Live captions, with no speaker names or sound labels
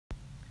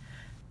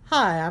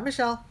Hi, I'm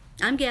Michelle.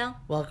 I'm Gail.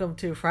 Welcome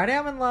to Friday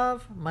I'm in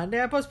Love,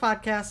 Monday I Post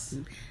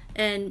Podcasts.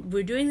 And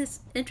we're doing this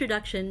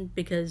introduction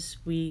because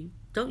we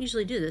don't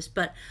usually do this,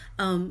 but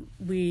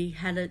we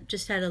had a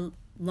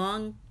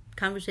long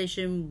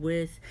conversation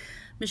with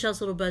Michelle's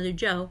little brother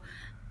Joe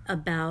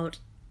about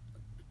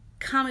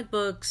comic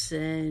books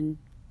and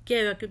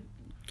gay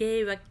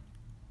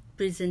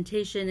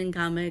representation in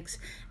comics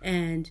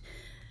and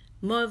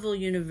Marvel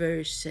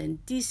Universe and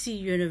DC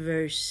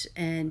Universe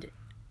and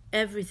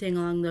everything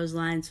along those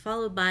lines,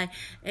 followed by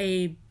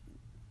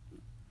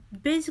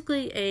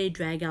basically a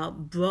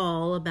drag-out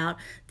brawl about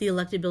the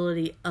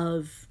electability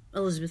of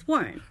Elizabeth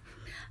Warren.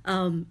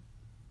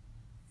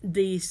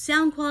 The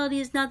sound quality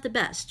is not the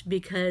best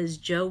because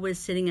Joe was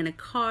sitting in a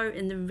car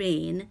in the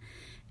rain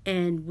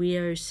and we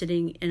are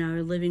sitting in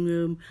our living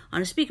room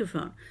on a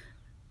speakerphone.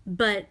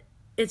 But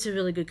it's a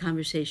really good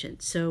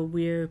conversation. So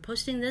we're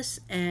posting this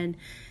and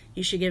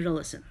you should give it a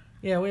listen.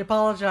 Yeah, we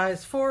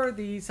apologize for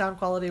the sound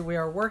quality. We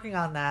are working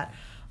on that.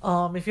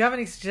 If you have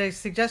any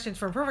suggestions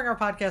for improving our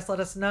podcast, let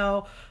us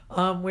know.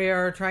 We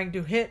are trying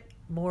to hit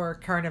more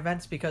current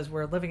events because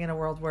we're living in a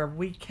world where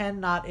we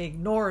cannot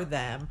ignore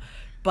them.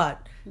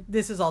 But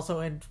this is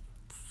also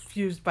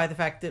infused by the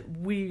fact that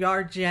we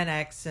are Gen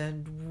X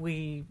and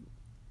we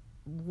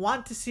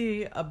want to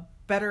see a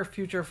better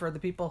future for the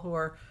people who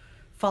are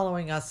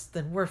following us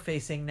than we're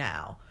facing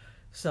now.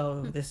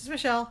 So this is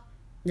Michelle.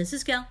 This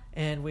is Gail.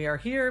 And we are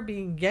here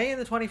being gay in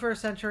the 21st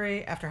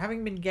century after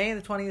having been gay in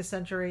the 20th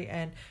century.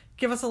 And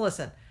give us a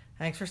listen.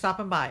 Thanks for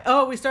stopping by.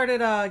 Oh, we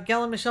started a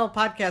Gail and Michelle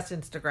podcast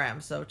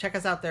Instagram. So check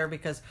us out there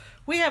because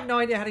we have no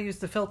idea how to use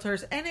the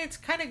filters. And it's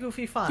kind of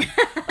goofy fun.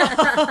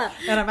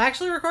 And I'm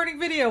actually recording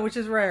video, which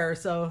is rare.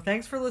 So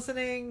thanks for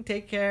listening.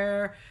 Take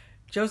care.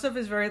 Joseph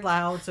is very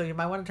loud, so you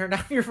might want to turn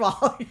down your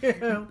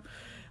volume.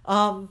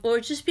 Or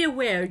just be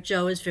aware,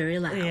 Joe is very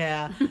loud.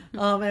 Yeah.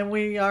 And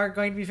we are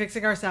going to be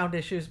fixing our sound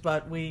issues,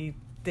 but we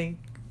think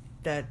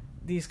that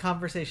these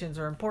conversations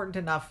are important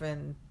enough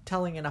and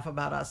telling enough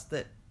about us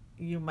that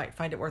you might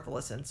find it worth a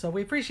listen. So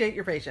we appreciate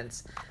your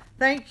patience.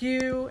 Thank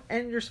you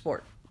and your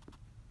support.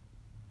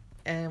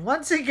 And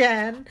once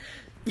again,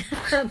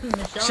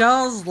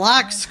 Michelle's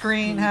lock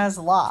screen has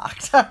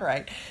locked. All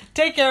right.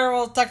 Take care.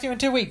 We'll talk to you in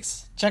 2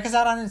 weeks. Check us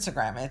out on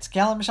Instagram. It's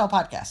Gail and Michelle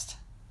Podcast.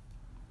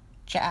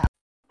 Ciao.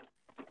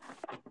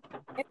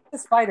 Into the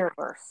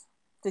Spider-Verse.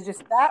 Did you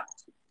see that?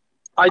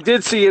 I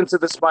did see Into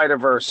the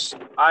Spider-Verse.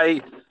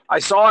 I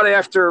saw it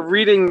after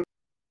reading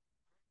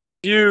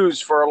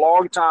reviews for a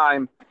long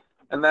time,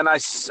 and then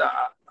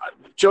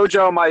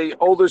Jojo, my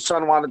older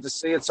son, wanted to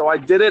see it, so I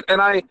did it,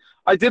 and I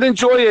did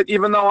enjoy it,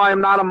 even though I am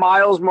not a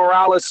Miles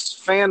Morales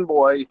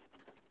fanboy.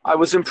 I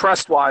was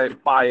impressed by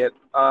it.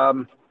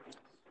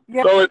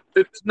 Yeah. So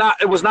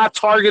it was not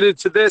targeted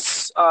to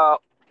this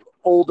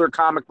older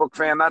comic book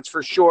fan, that's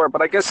for sure.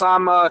 But I guess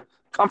I'm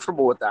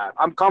comfortable with that.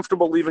 I'm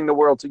comfortable leaving the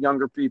world to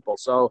younger people,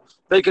 so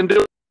they can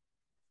do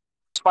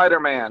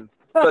Spider-Man.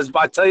 Because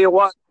I tell you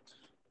what,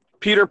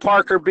 Peter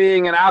Parker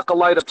being an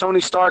acolyte of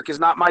Tony Stark is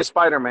not my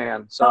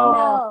Spider-Man.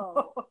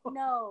 So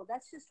No,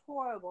 that's just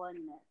horrible,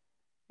 isn't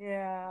it?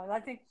 Yeah,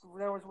 I think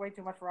there was way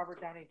too much Robert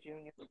Downey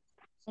Jr.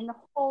 In the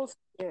whole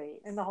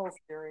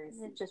series.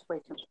 It's just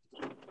way too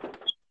much.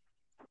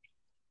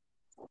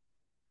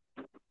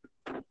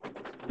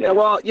 yeah,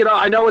 well,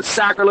 I know it's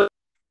sacrilege.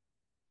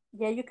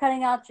 Yeah, you're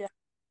cutting out, Joe.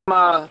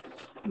 My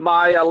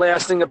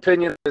lasting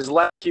opinion is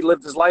he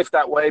lived his life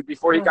that way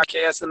before he got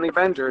cast in the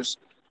Avengers.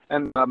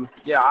 And I'm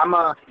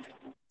not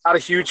a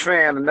huge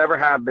fan and never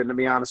have been, to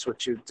be honest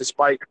with you,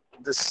 despite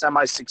the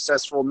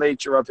semi-successful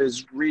nature of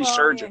his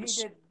resurgence.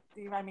 Well,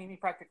 yeah, he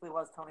practically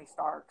was Tony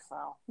Stark,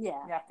 so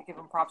yeah, you have to give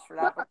him props for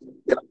that. But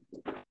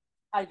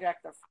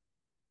hijacked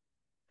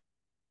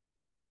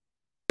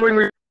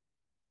the.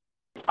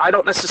 I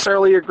don't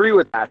necessarily agree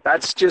with that.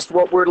 That's just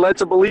what we're led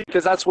to believe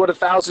because that's what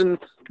 1,000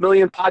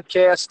 million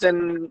podcasts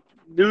and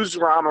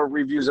newsrama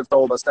reviews have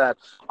told us, that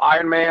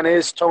Iron Man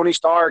is Tony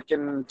Stark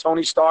and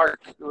Tony Stark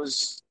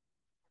was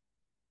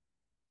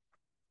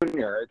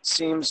Jr. It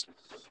seems,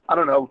 I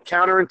don't know,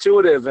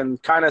 counterintuitive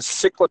and kind of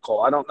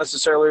cyclical. I don't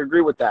necessarily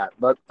agree with that,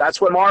 but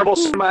that's what Marvel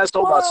Cinema has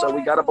told us, so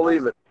we got to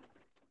believe it.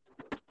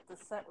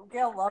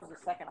 Gail loves the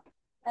second.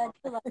 I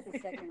do like the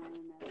second one.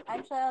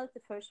 Actually, I like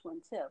the first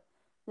one too.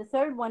 The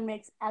third one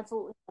makes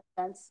absolutely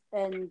no sense,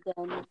 and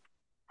then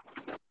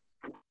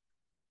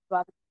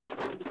the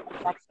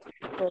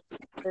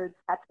third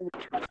Captain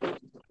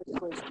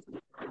was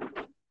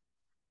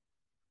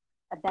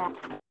a bad.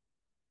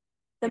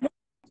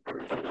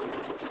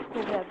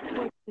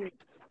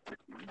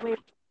 Way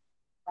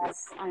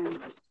less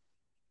Iron.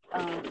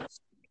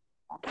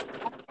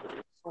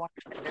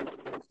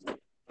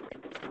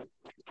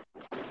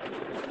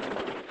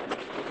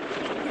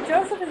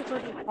 Joseph is a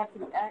person to talk to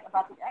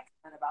about the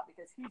X-Men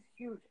because he's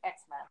huge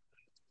X-Men.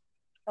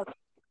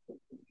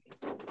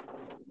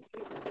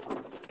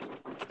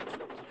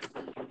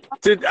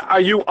 Are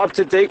you up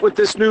to date with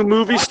this new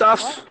movie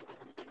stuff?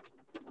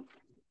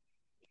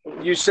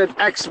 You said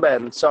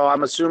X-Men, so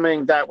I'm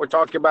assuming that we're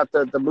talking about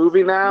the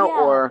movie now,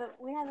 or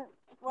we haven't.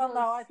 Well,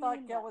 don't know. I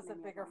thought Gail was a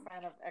bigger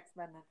fan of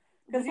X-Men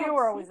because you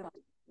were always an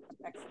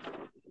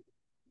X-Men.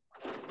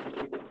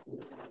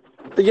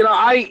 You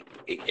know,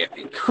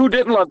 who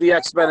didn't love the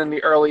X-Men in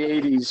the early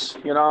 '80s?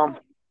 You know.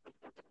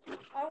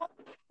 I want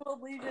the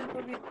Legion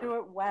movie to do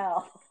it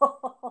well.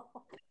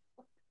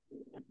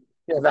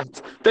 Yeah,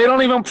 they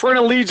don't even print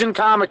a Legion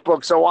comic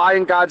book, so why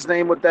in God's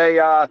name would they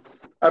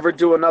ever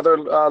do another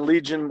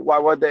Legion? Why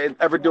would they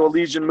ever do a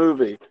Legion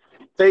movie?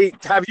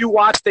 Have you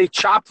watched? They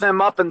chop them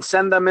up and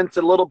send them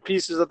into little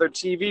pieces of their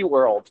TV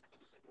world.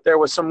 There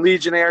was some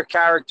Legionnaire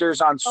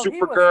characters on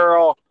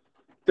Supergirl.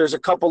 There's a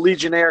couple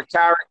Legionnaire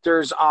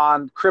characters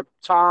on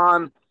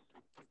Krypton.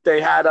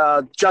 They had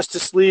a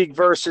Justice League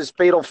versus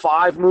Fatal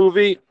 5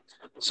 movie.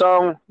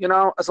 So, you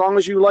know, as long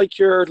as you like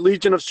your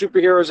Legion of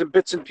superheroes in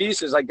bits and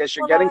pieces, I guess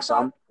you're getting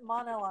some.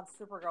 Mon-El on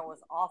Supergirl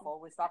was awful.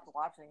 We stopped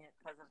watching it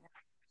because of him.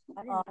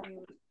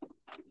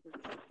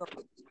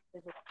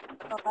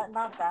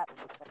 Not that.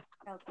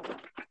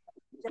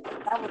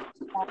 That was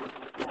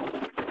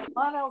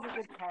Mon-El's a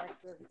good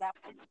character. That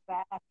was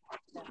bad.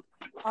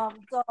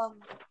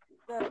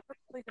 The first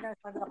Legionnaires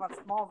ended up on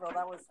Smallville.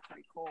 That was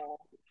pretty cool.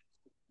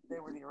 They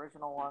were the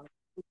original ones.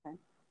 Okay.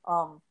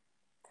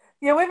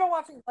 Yeah, we've been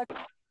watching like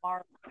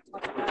Mars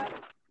like that.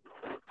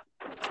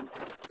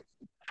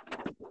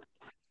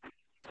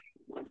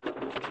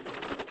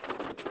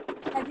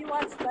 Have you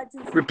watched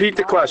Legends? Repeat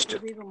the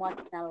question. We've been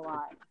watching that a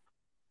lot.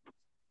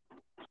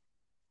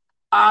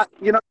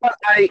 You know what?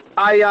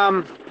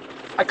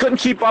 I couldn't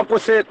keep up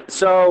with it.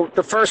 So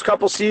the first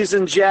couple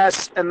seasons,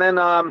 yes, and then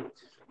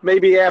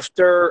maybe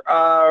after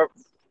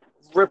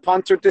Rip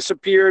Hunter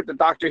disappeared, the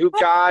Doctor Who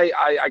guy,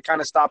 I kind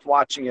of stopped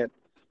watching it,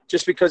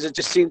 just because it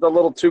just seemed a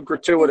little too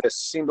gratuitous.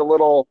 Seemed a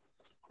little,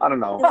 I don't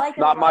know,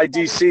 not my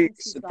DC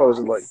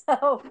supposedly.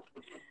 So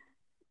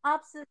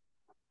opposite.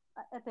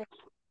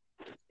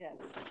 Yes.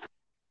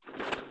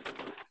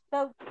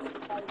 So.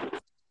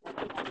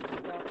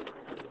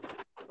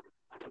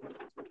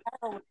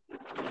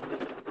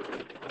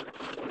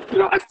 You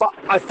know,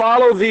 I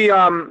follow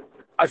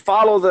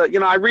the you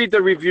know, I read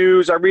the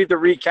reviews, I read the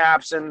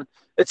recaps, and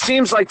it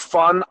seems like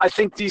fun. I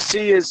think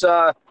DC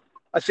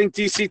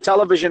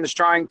television is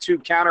trying to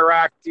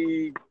counteract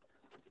the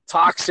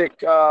toxic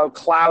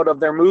cloud of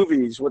their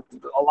movies with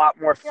a lot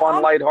more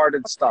fun,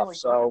 lighthearted stuff.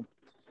 So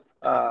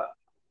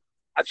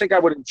I think I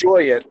would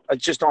enjoy it. I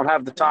just don't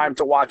have the time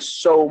to watch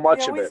so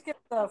much of it. We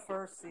skipped the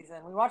first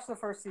season. We watched the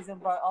first season,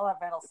 but all that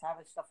Vandal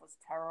Savage stuff was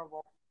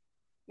terrible.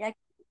 Yeah.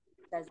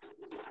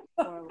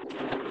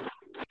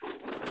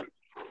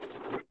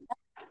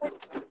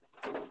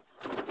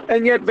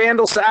 And yet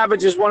Vandal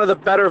Savage is one of the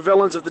better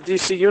villains of the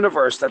DC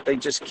universe that they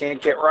just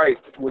can't get right.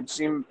 It would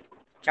seem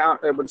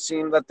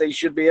that they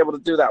should be able to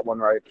do that one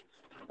right.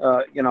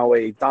 You know,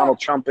 a Donald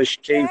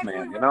Trumpish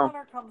caveman, you know?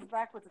 Hunter comes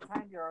back with the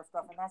Time Bureau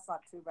stuff, and that's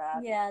not too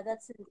bad. Yeah,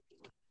 that's it.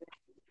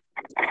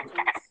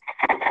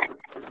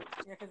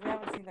 Yeah, because we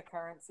haven't seen the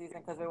current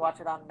season because we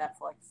watch it on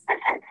Netflix.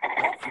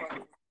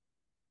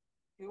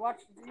 You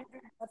watch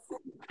Netflix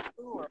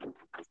or...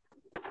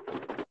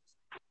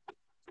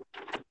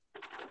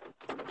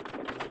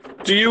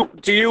 Do you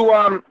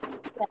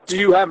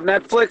have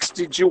Netflix?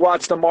 Did you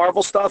watch the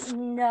Marvel stuff?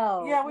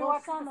 No. Yeah, we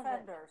watched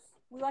Defenders.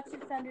 We watched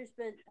Defenders,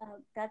 but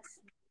that's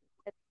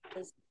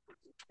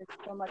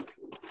so much.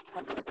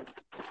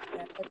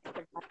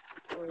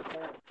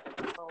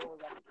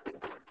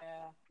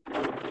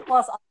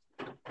 Plus,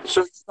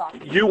 so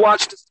you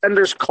watched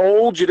Defenders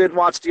cold. You didn't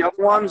watch the other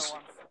ones.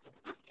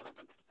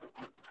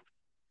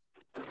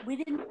 We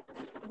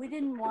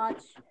didn't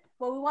watch.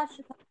 Well, we watched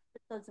a couple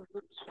episodes of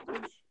Luke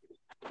Cage.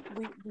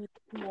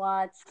 We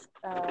watched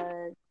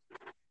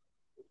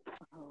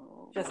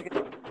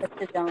Jessica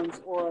Jones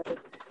or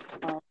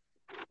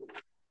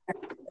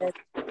but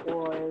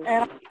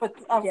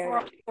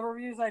for the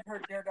reviews I'd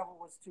heard, Daredevil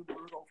was too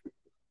brutal.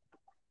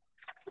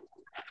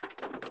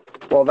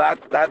 Well,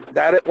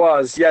 that it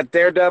was. Yeah,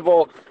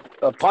 Daredevil,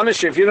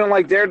 Punisher. If you don't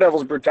like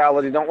Daredevil's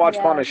brutality, don't watch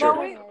Punisher.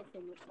 No,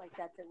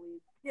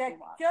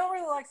 Gail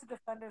really likes the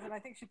Defenders, and I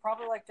think she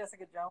probably liked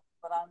Jessica Jones,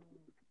 but I'm.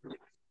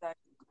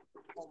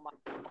 Oh my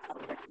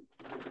God.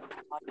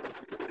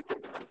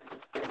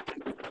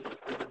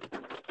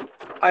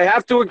 I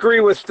have to agree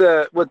with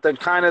the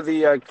kind of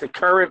the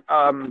current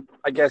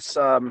I guess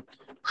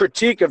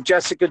critique of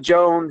Jessica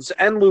Jones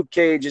and Luke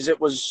Cage is it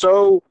was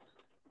so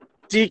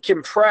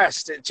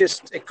decompressed.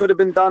 It could have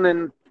been done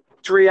in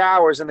 3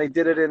 hours, and they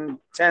did it in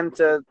 10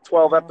 to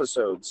 12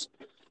 episodes.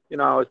 You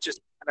know, it's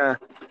just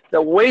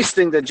they're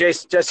wasting the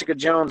Jessica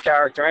Jones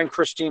character and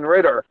Christine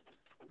Ritter.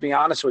 To be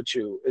honest with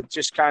you, it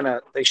just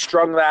they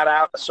strung that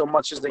out so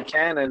much as they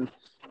can, and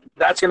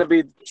that's going to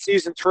be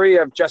season 3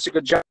 of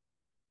Jessica Jones.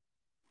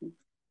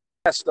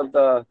 Rest of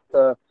the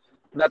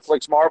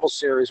Netflix Marvel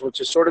series, which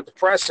is sort of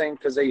depressing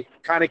because they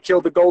kind of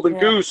killed the golden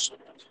goose.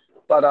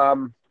 But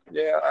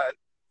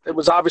it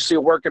was obviously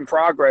a work in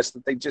progress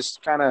that they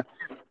just kind of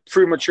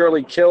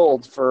prematurely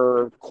killed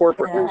for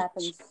corporate reasons.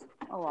 Happens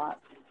a lot.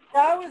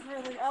 I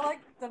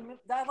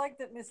like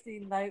that Misty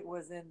Knight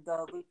was in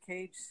the Luke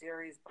Cage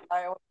series, but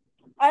I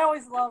I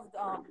always loved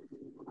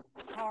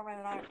Power Man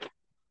and Iron Fist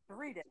to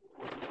read it.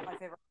 My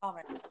favorite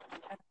comic. And,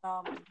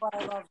 but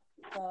I loved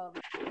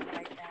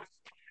Night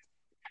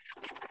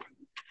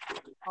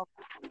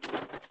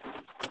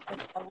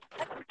and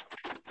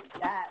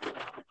that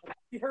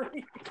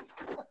Fury.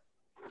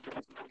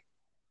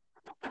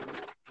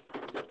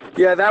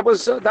 Yeah, that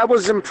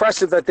was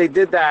impressive that they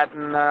did that,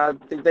 and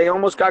they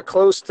almost got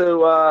close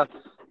to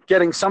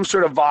getting some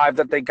sort of vibe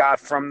that they got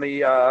from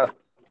the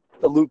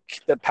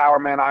Power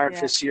Man Iron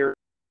Fist series.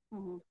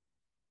 Mm-hmm.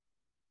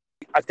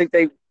 I think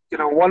they,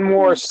 one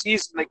more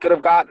season they could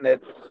have gotten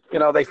it.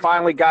 They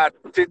finally got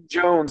Finn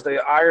Jones,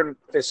 the Iron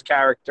Fist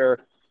character,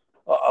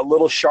 a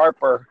little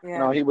sharper.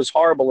 Yeah. He was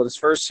horrible in his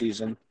first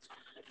season,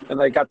 and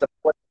they got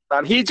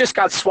and he just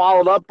got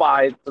swallowed up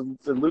by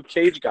the Luke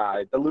Cage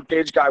guy. The Luke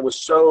Cage guy was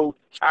so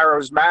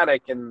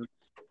charismatic and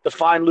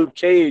defined Luke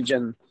Cage,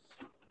 and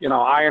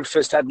Iron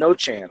Fist had no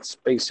chance.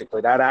 Basically,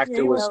 that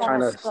actor was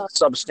kind of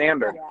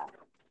substandard. Yeah.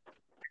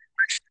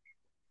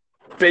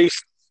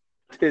 Based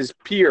his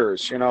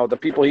peers, the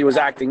people he was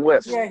acting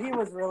with. Yeah, he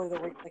was really the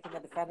weak link in the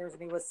Defenders,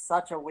 and he was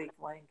such a weak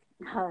link.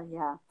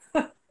 Yeah.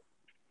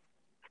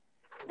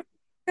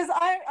 Because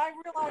I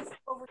realized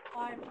over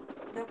time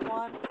that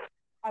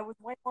I was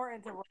way more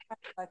into romance than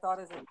I thought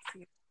as a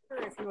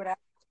teenager. If you would ask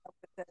me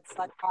that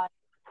sci-fi.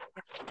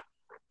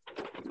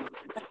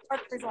 And part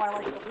of the reason why I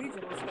liked the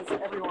Legion was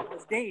because everyone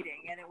was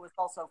dating, and it was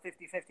also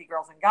 50-50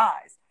 girls and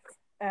guys.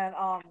 And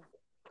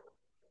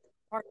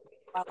part of the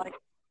reason I liked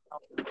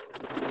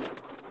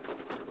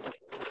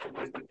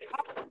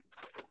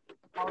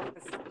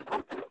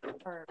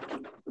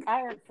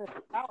Iron Fist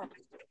Power,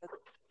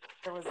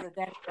 there was the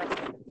Danny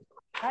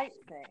Knight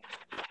thing.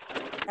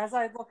 As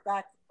I look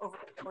back over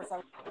the course, I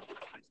was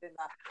in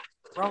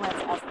the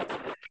romance aspect of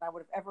it, I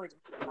would have ever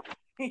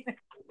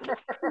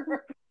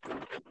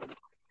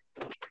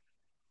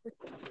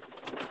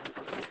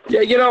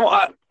Yeah,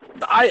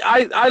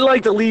 I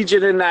like the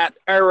Legion in that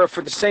era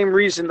for the same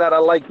reason that I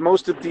like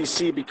most of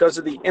DC, because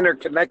of the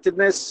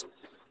interconnectedness.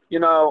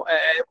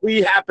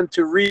 We happen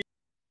to read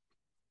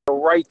the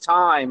right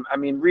time. I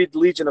mean, read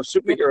Legion of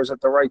Superheroes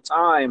at the right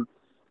time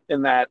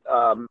in that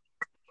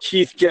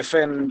Keith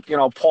Giffen,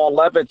 Paul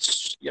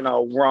Levitt's,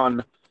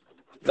 run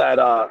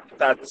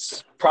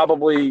that's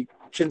probably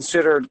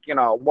considered,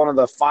 one of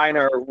the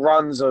finer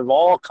runs of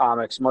all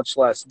comics, much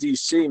less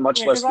DC,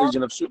 much less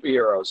Legion of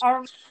Superheroes.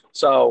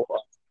 So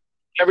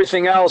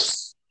everything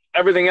else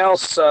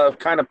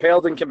kind of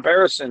paled in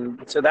comparison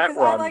to that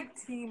run. I like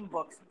team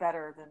books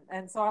better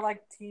and so I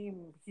like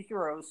team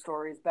hero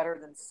stories better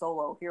than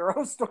solo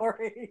hero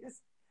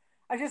stories.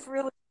 I just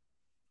really.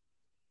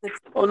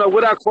 Oh no,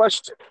 without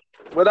question,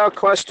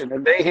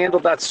 and they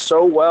handled that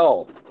so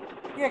well.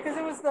 Yeah, because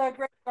it was the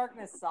Great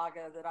Darkness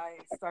saga that I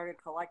started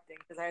collecting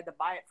because I had to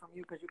buy it from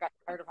you because you got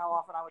tired of how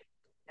often I would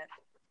read it.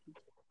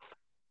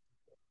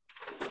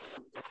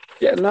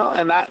 Yeah, no,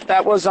 and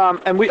that was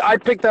and I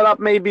picked that up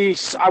we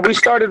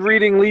started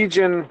reading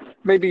Legion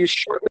maybe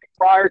shortly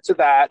prior to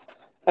that,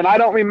 and I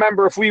don't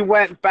remember if we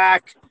went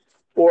back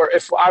or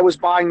if I was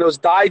buying those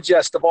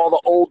digests of all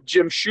the old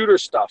Jim Shooter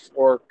stuff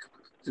or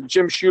the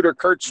Jim Shooter,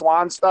 Kurt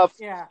Swan stuff.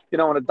 Yeah.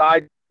 In a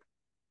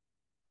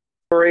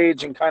Silver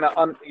Age and kind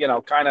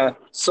of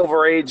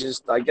Silver Age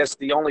is, I guess,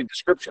 the only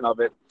description of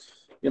it.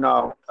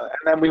 And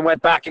then we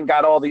went back and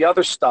got all the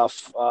other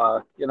stuff.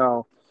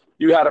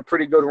 You had a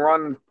pretty good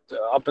run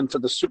up into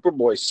the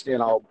Superboy,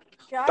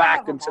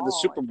 back into the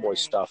Superboy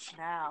stuff.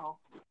 Now.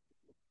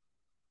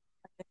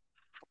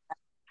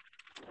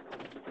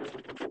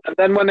 And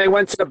then when they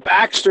went to the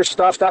Baxter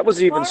stuff, that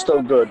was even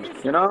still good,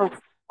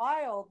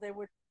 Wild, they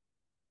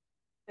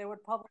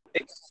would publish.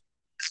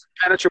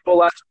 Penetrable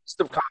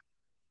list of comics.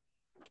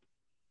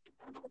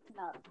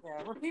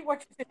 Yeah, repeat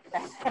what you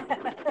said.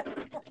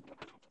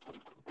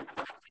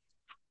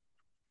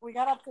 We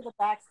got up to the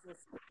Baxter.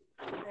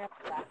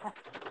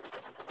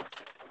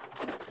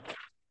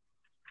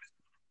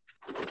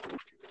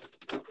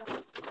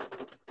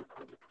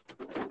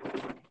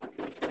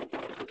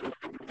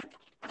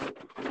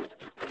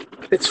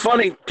 It's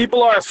funny.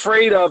 People are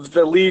afraid of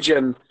the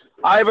Legion.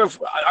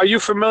 Are you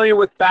familiar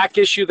with Back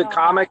Issue, the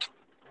comic?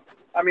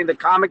 I mean, the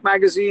comic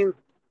magazine?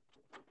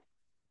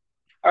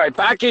 All right,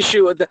 Back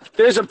Issue.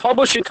 There's a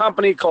publishing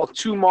company called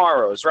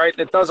Tomorrows, right?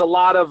 It does a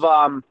lot of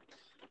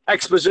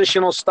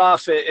expositional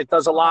stuff. It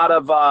does a lot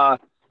of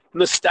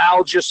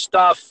nostalgia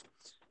stuff.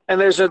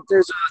 And there's a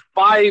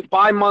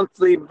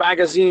bi-monthly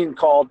magazine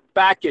called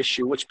Back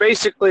Issue, which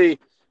basically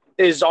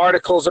is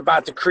articles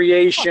about the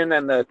creation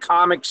and the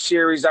comic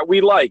series that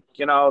we like,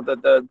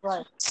 the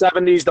right.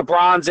 70s, the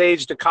Bronze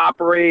Age, the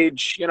Copper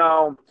Age,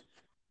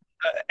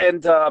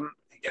 and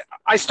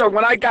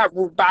when I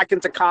got back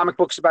into comic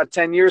books about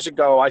 10 years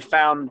ago, I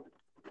found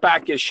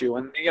Back Issue,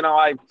 and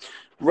I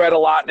read a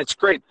lot, and it's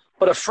great.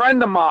 But a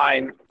friend of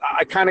mine,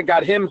 I kind of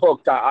got him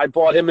hooked. I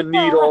bought him a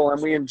needle,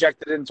 and we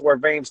injected it into our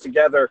veins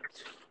together.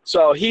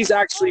 So he's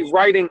actually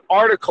writing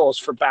articles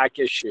for Back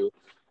Issue.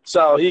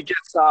 So he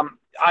gets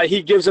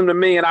he gives them to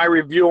me, and I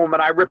review them,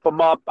 and I rip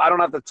them up. I don't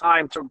have the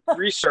time to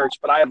research,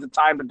 but I have the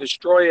time to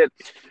destroy it,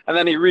 and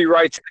then he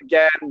rewrites it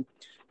again.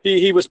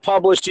 He was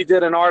published. He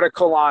did an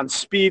article on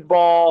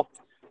Speedball.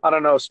 I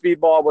don't know.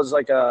 Speedball was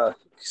like a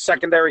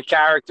secondary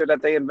character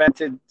that they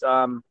invented.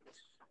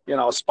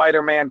 A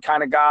Spider-Man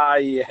kind of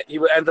guy. He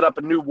ended up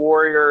in New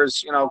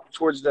Warriors.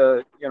 Towards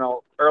the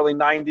early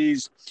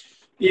 '90s.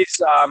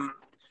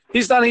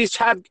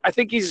 I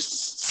think he's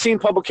seen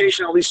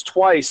publication at least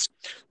twice.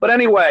 But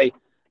anyway,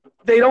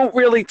 they don't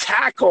really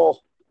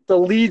tackle the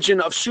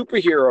Legion of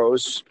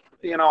superheroes.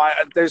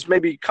 There's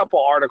maybe a couple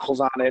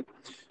articles on it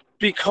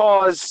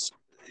because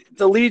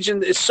the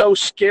Legion is so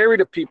scary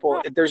to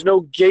people. There's no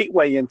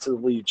gateway into the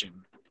Legion,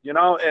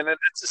 and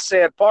it's a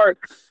sad part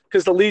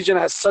because the Legion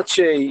has such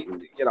a,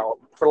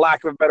 for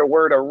lack of a better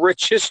word, a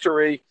rich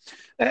history,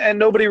 and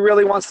nobody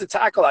really wants to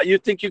tackle that.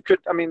 You'd think you could,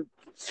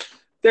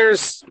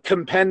 there's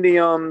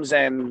compendiums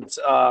and,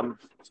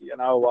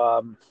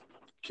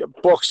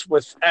 books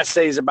with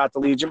essays about the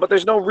Legion, but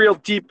there's no real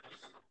deep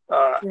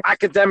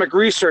academic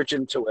research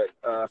into it,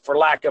 for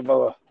lack of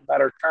a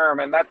better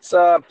term. And that's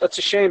a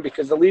shame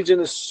because the Legion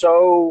is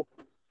so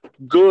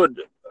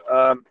good,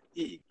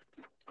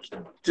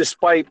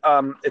 despite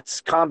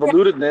its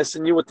convolutedness,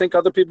 and you would think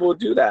other people would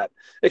do that,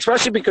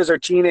 especially because they're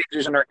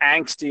teenagers and they're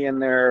angsty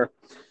and they're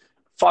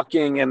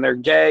fucking and they're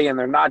gay and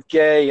they're not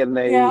gay and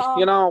they,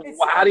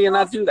 how do you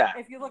not do that?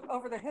 If you look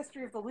over the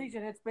history of the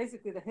Legion, it's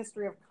basically the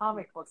history of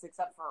comic books,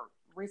 except for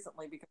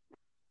recently because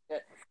of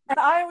it. And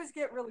I always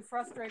get really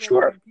frustrated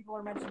when people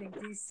are mentioning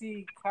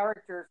DC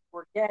characters who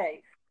are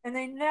gay, and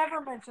they never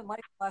mention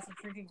Lightning Lass and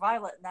Shrinking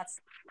Violet, and that's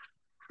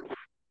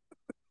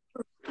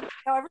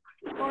every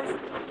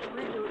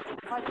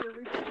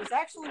reboot was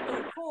actually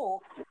really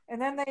cool.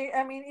 And then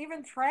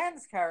even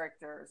trans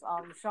characters,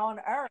 Sean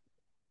Aaron,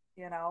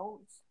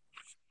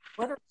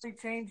 literally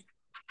changed.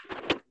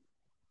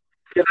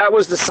 Yeah, that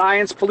was the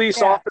science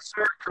police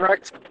officer,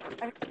 correct?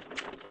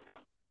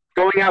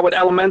 Going out with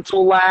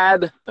Elemental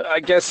Lad, I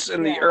guess,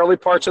 in the early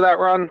parts of that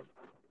run.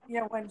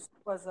 Yeah, when he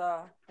was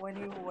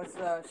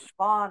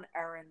Siobhan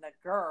Aaron, the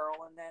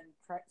girl, and then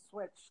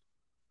switched.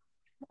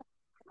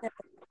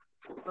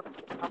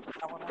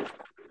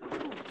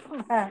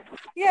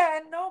 Yeah,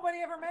 and nobody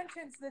ever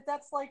mentions that.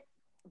 That's like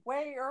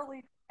way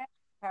early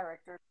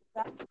characters.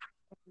 That was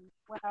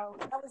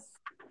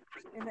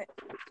in the.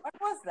 What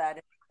was that?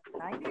 In the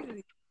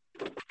 90s?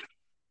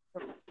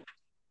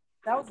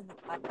 That was in the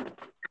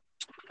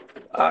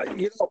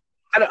 90s.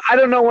 I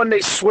don't know when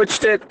they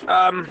switched it.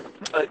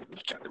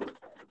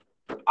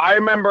 I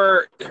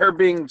remember her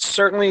being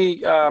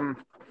certainly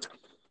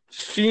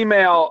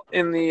female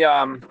in the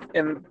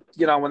in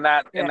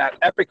that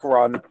epic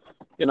run.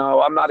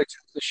 I'm not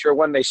exactly sure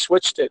when they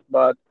switched it,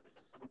 but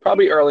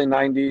probably early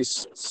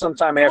 90s,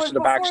 sometime after the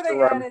Baxter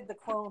run. Added the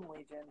Clone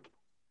Legion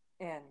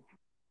in.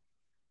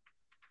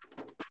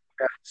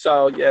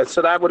 So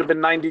that would have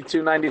been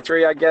 92,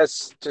 93, I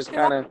guess, just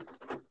kind of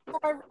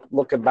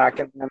looking back.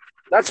 And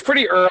that's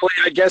pretty early,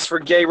 I guess, for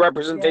gay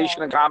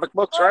representation in comic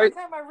books, right?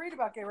 Every time I read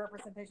about gay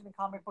representation in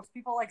comic books,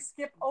 people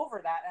skip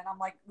over that, and I'm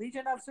like,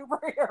 Legion of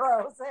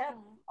Superheroes and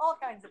all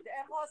kinds of,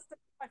 and plus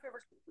my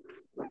favorite.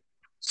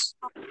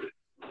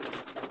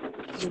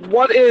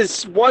 What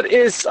is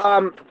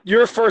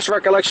your first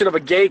recollection of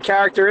a gay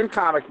character in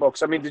comic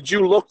books? Did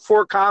you look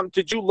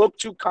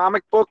to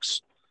comic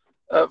books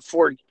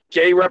for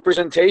gay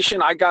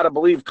representation? I gotta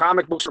believe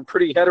comic books are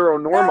pretty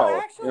heteronormal. No,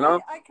 actually,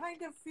 I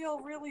kind of feel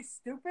really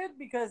stupid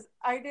because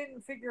I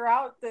didn't figure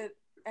out that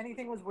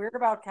anything was weird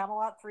about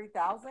Camelot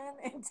 3000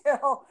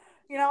 until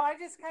I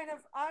just kind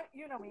of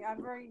me,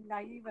 I'm very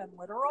naive and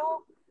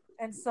literal,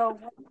 and so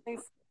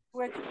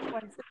when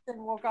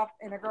Tristan woke up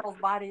in a girl's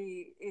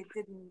body, it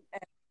didn't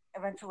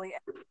eventually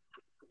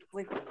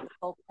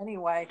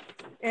anyway.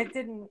 It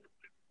didn't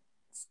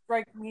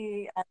strike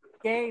me as a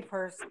gay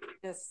person,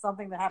 just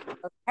something that happened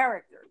to the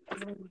character.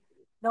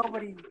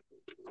 Nobody.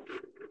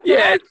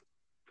 Yeah,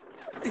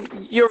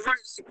 you're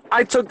right.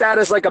 I took that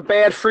as like a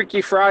bad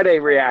Freaky Friday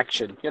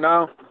reaction.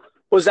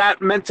 Was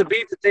that meant to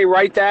be? Did they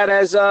write that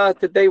as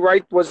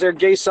was there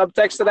gay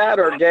subtext to that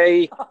or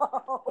gay?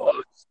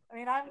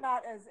 I'm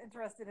not as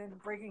interested in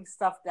breaking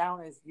stuff down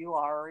as you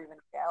are, or even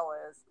Gail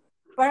is.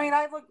 But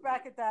I look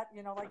back at that,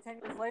 10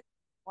 years later,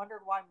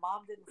 wondered why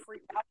Mom didn't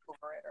freak out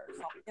over it or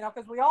something,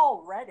 because we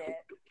all read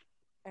it,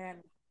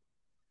 and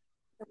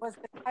it was.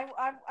 I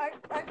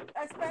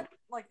spent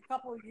like a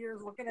couple of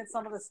years looking at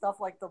some of the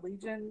stuff, like the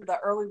Legion, the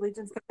early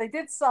Legions, because they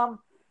did some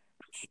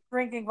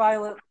Shrinking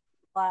Violet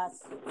class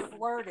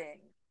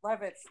flirting.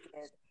 Levitz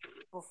did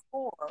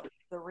before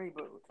the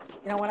reboot.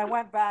 When I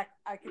went back,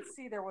 I could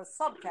see there was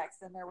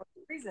subtext, and there was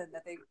a reason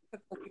that they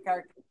took the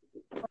characters,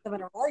 put them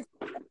in a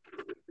relationship.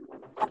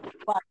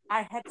 But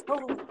I had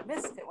totally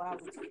missed it when I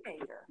was a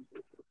teenager.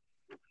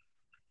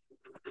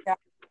 Yeah.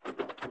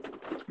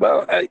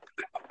 Well,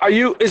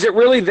 is it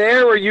really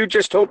there, or are you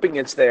just hoping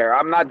it's there?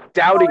 I'm not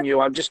doubting you.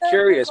 I'm just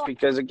curious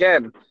because,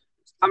 again,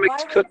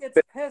 comics could. Gets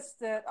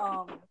pissed at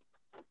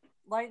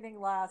Lightning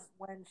Lass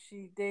when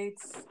she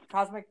dates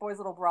Cosmic Boy's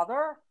little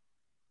brother.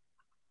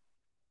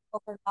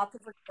 filter not to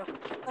forgive.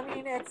 I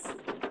mean, it's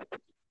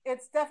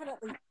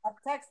definitely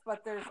subtext,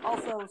 but there's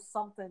also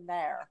something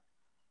there.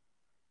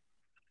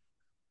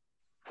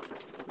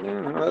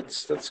 Yeah,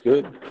 that's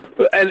good.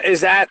 And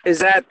is that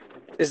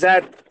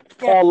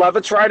Paul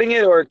Levitz writing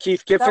it or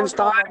Keith Giffin's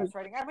Paul time? Levitz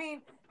writing. I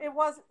mean, it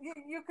was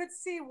you could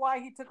see why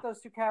he took those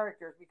two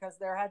characters because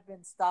there had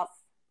been stuff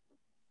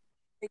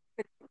in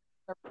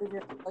their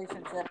previous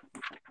relationship,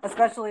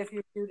 especially if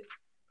you viewed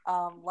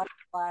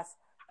Glass,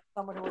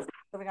 someone who was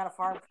living on a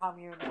farm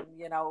commune and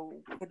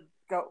could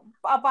go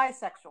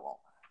bisexual.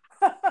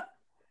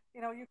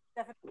 You could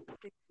definitely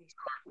see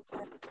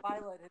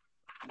Violet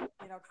had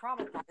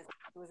traumatized.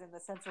 She was in the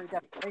sensory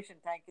deprivation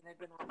tank and had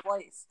been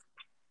replaced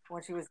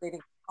when she was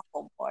dating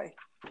Uncle Boy.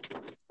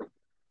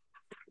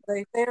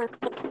 They're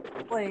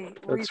really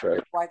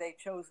reason why they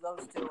chose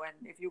those two, and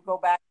if you go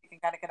back, you can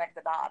kind of connect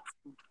the dots.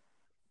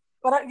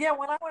 But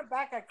when I went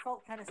back, I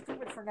felt kind of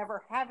stupid for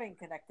never having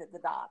connected the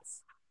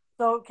dots.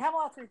 So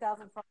Camelot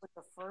 3000 is probably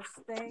the first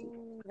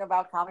thing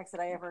about comics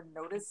that I ever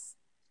noticed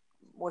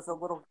was a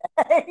little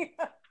gay.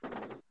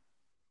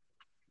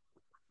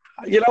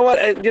 You know what?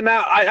 I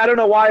don't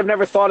know why I've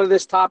never thought of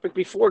this topic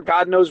before.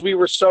 God knows we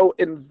were so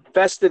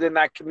invested in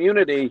that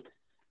community.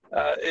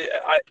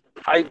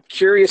 I'm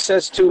curious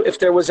as to if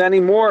there was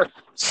any more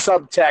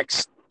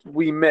subtext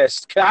we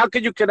missed. How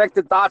could you connect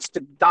the dots?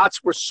 The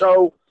dots were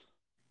so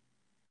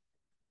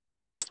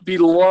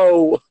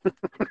below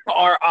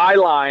our eye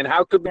line.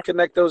 How could we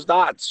connect those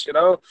dots?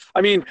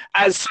 I mean,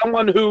 as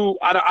someone who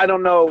I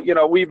don't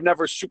know, we've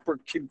never super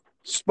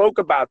spoke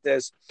about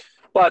this,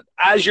 but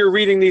as you're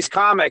reading these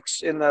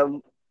comics in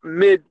the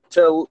early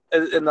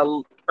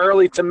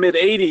to mid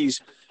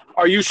 80s,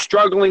 are you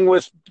struggling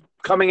with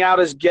coming out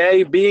as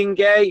gay, being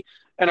gay,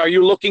 and are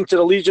you looking to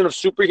the Legion of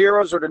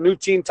Superheroes or the New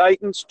Teen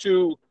Titans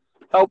to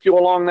help you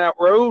along that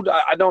road?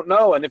 I don't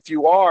know, and if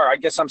you are, I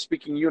guess I'm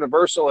speaking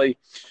universally.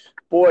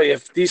 Boy,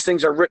 if these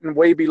things are written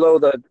way below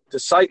the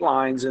sight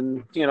lines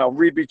and,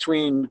 read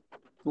between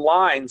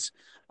lines,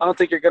 I don't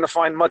think you're going to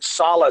find much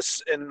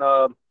solace in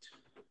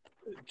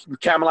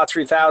Camelot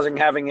 3000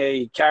 having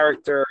a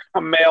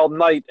male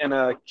knight in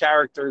a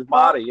character's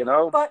body,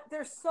 But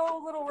there's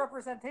so little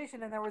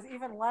representation, and there was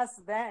even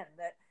less then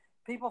that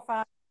people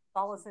found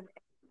solace in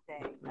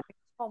anything. I mean,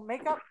 people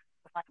make up.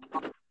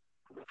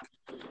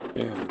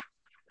 Yeah.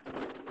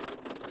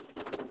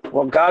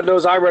 Well, God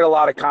knows I read a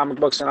lot of comic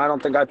books, and I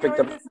don't think I picked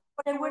up.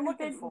 They were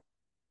looking for.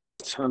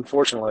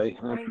 Unfortunately.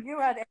 I mean, you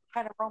had any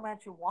kind of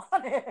romance you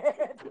wanted.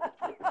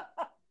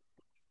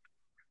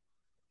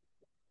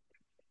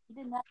 You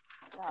didn't have.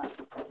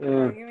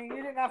 You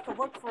didn't have to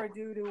look for a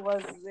dude who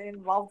was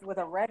involved with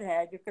a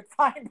redhead. You could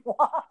find one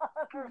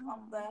or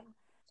something,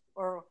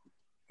 or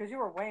because you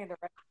were way into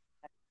redhead.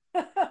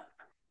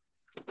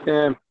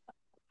 Yeah.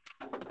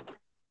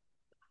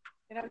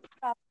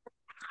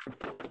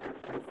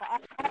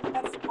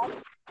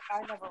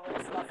 I never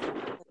read stuff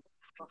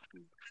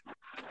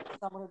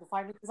someone who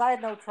defined me because I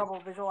had no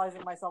trouble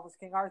visualizing myself as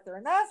King Arthur,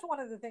 and that's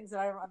one of the things that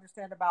I don't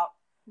understand about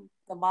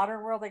the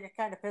modern world. They get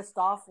kind of pissed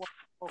off when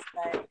people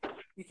say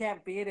you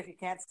can't be it if you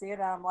can't see it,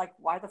 and I'm like,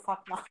 why the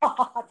fuck not?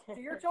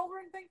 Do your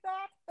children think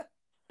that?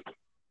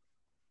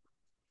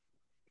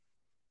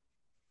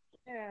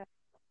 Yeah.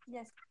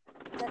 Yes.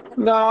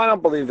 No, I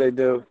don't believe they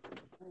do.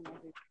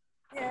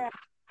 Yeah.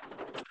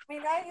 I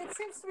mean, it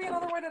seems to be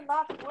another way to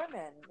knock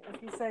women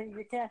if you say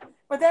you can't.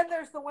 But then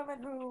there's the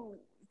women who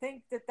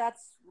think that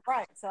that's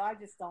right. So I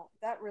just don't.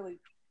 That really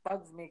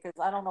bugs me because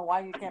I don't know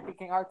why you can't be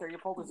King Arthur. You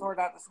pull the sword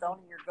out of the stone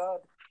and you're good.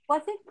 Well,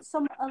 I think a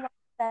lot of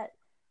that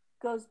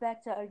goes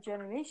back to our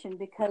generation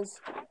because,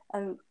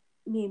 I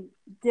mean,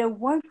 there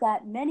weren't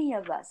that many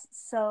of us.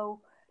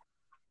 So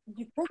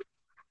you couldn't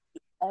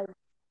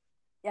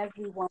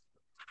everyone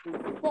do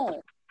the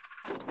same.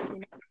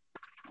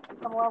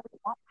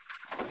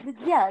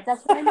 Yeah,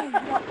 that's what I mean.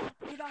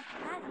 You don't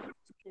have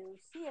to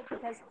see it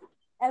because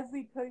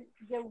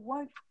there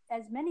weren't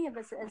as many of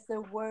us as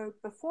there were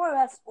before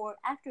us or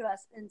after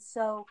us, and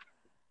so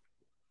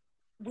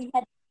we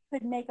could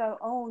make our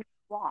own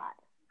plot.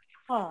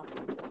 Huh.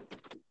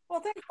 Well,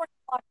 things were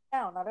locked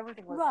down. Not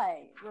everything was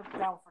ripped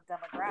down for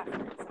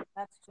demographics. And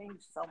that's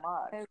changed so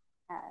much.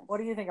 What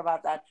do you think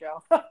about that,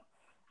 Joe?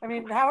 I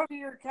mean, how are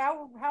your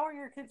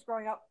kids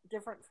growing up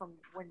different from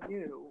when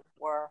you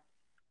were?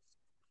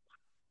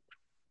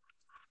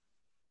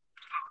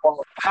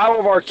 Well, how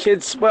have our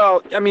kids?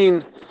 Well, I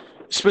mean,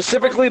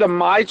 specifically to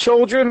my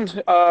children,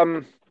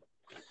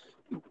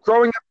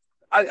 growing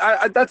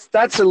up,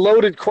 that's a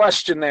loaded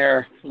question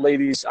there,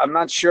 ladies. I'm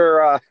not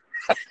sure.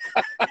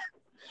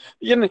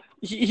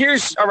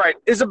 Here's all right.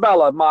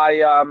 Isabella,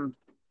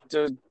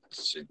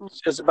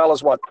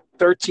 Isabella's what,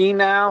 13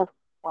 now?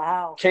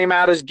 Wow. Came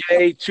out as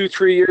gay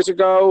 2-3 years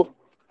ago.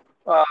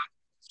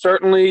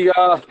 Certainly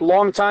a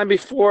long time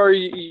before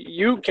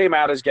you came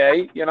out as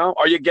gay.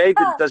 Are you gay?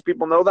 Does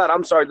people know that?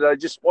 I'm sorry. Did I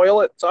just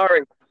spoil it?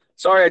 Sorry.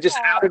 I just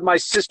outed my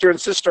sister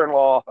and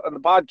sister-in-law on the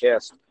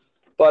podcast.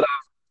 But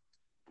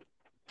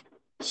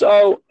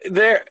so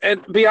there,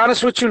 and be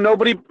honest with you,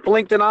 nobody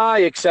blinked an eye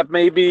except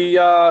maybe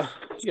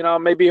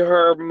maybe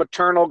her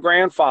maternal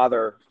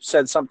grandfather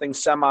said something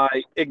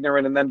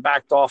semi-ignorant and then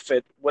backed off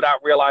it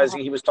without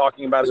realizing he was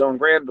talking about his own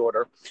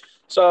granddaughter.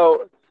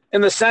 So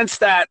in the sense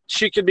that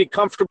she could be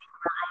comfortable in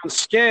her own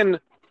skin,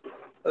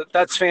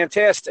 that's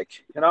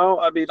fantastic.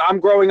 I mean, I'm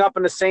growing up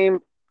in the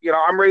same,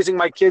 I'm raising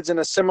my kids in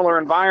a similar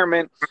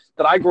environment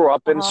that I grew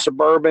up in,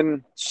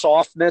 suburban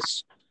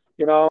softness,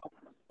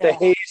 the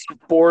haze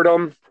of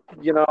boredom,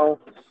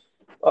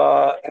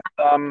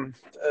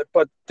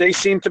 but they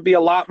seem to be a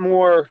lot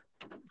more,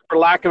 for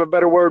lack of a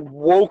better word,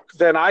 woke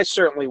than I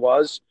certainly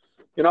was.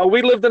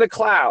 We lived in a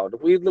cloud.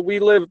 We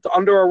lived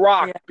under a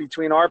rock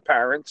between our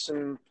parents,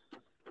 and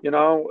we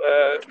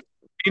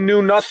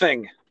knew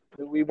nothing.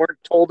 We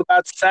weren't told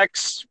about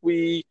sex.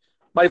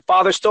 My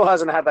father still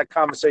hasn't had that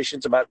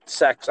conversations about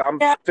sex. I'm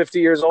 50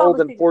 years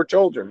old and 4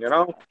 children.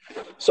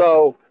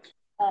 So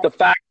the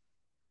fact,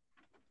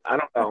 I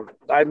don't know.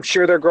 I'm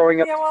sure they're growing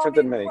up different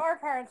than me. Our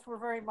parents were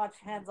very much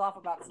hands off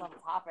about some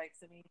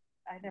topics. I mean,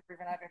 I never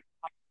even had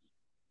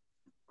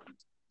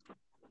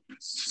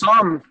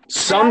some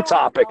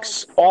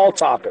topics, all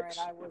topics.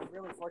 I was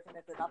really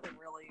fortunate that nothing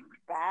really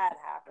bad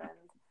happened.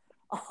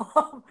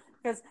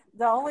 Because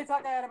the only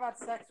talk I had about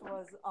sex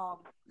was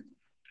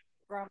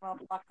Grandma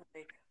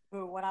Buckley,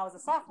 who, when I was a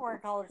sophomore in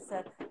college,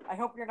 said, "I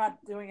hope you're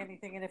not doing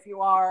anything, and if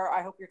you are,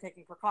 I hope you're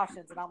taking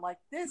precautions." And I'm like,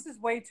 this is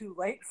way too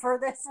late for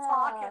this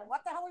talking.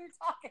 What the hell are you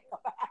talking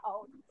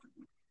about?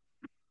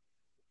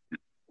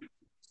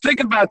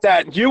 Think about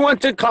that. You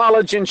went to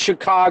college in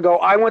Chicago.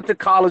 I went to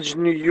college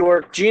in New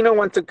York. Gina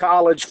went to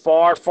college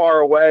far, far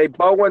away.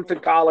 Bo went to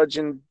college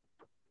in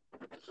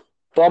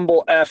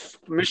Bumble F,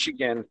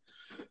 Michigan.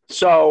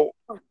 So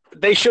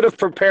they should have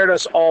prepared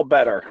us all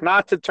better.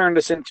 Not to turn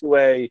this into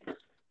a,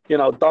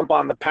 dump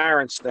on the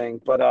parents thing,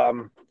 but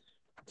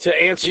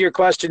to answer your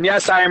question,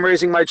 yes, I am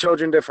raising my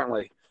children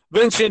differently.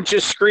 Vincent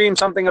just screamed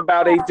something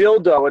about a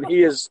dildo, and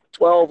he is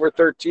 12 or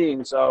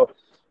 13, so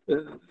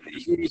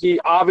he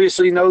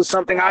obviously knows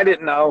something I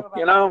didn't know, I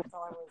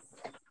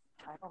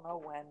don't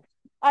know when.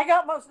 I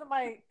got most of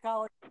my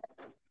college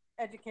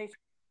education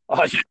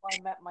I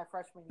met my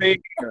freshman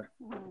year.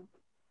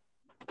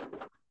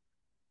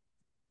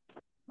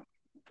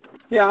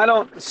 Yeah, I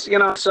don't,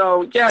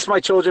 so yes, my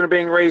children are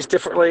being raised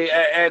differently,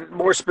 and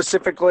more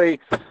specifically,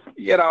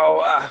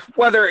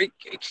 whether,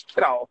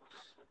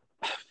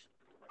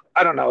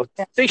 I don't know.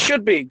 They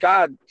should be.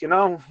 God,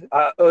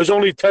 there's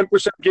only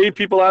 10% gay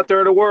people out there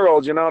in the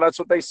world. That's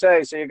what they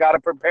say. So you got to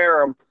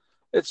prepare them.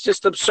 It's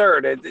just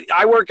absurd.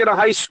 I work in a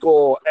high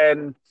school,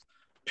 and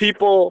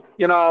people,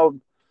 I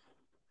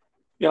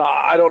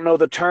don't know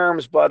the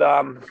terms, but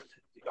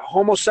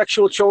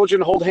homosexual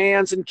children hold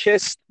hands and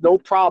kiss, no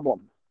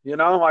problem.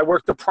 I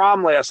worked the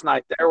prom last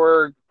night. There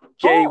were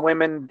gay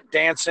women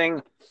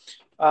dancing.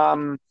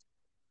 That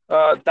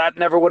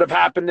never would have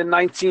happened in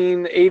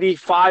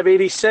 1985,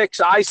 86.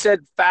 I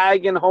said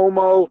fag and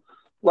homo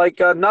like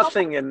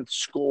nothing in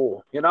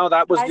school.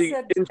 That was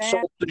the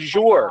insult du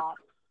jour.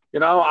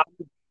 I'm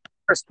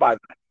impressed by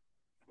that.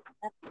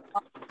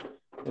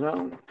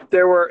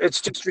 It's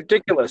just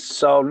ridiculous.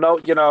 So, no,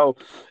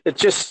 it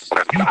just,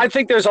 I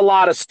think there's a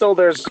lot of,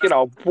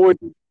 boys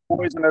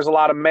and there's a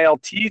lot of male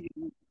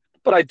teasing.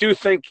 But I do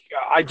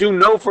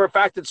know for a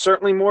fact it's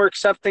certainly more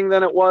accepting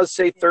than it was,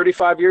 say,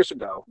 35 years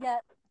ago. Yeah.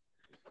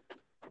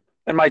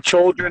 And my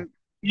children,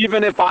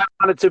 even if I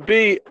wanted to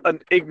be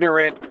an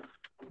ignorant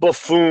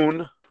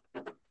buffoon,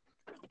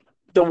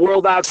 the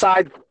world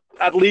outside,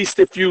 at least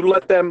if you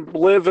let them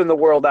live in the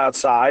world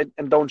outside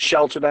and don't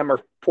shelter them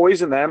or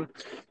poison them,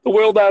 the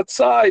world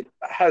outside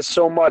has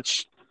so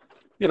much,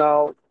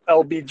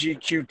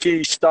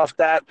 LBGQT stuff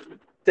that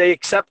they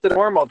accept the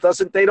normal.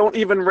 They don't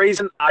even raise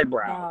an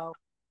eyebrow. No.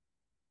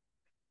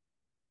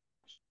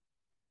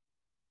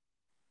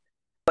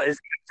 Is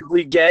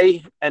actively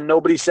gay and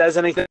nobody says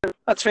anything.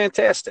 That's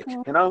fantastic.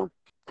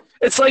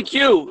 It's like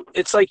you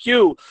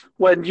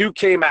when you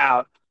came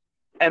out,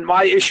 and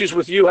my issues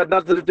with you had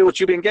nothing to do with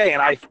you being gay,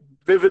 and I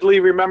vividly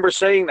remember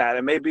saying that.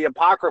 It may be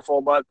apocryphal,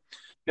 but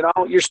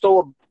you're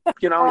still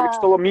you're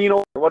still a mean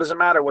old. What does it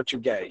matter what you're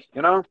gay?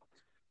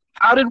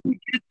 How did we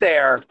get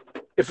there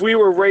if we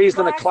were raised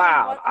in a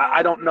cloud?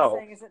 I don't know.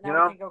 Is that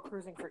now we can go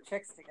cruising for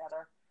chicks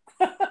together.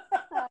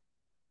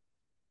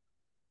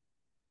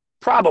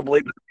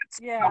 Probably.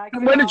 Yeah.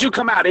 When did you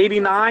come out?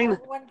 89?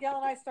 When Gail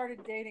and I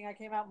started dating, I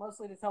came out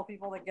mostly to tell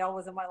people that Gail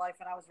was in my life,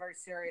 and I was very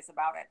serious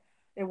about it.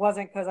 It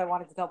wasn't because I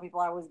wanted to tell people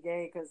I was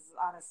gay, because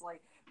honestly,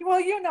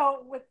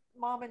 with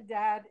mom and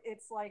dad,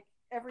 it's like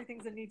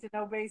everything's a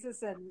need-to-know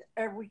basis, and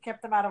we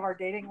kept them out of our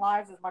dating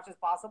lives as much as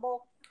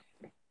possible.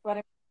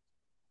 But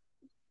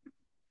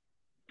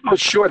oh,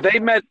 sure. They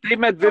met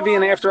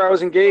Vivian after I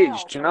was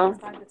engaged, It's time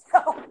to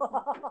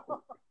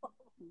tell.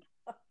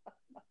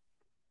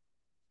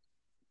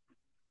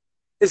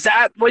 Is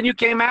that when you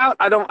came out?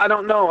 I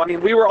don't know. I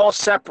mean, we were all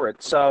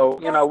separate, so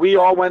we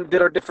all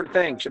did our different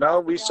things.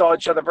 We saw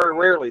each other very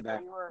rarely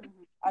then.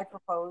 I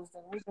proposed,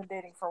 and we've been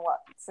dating for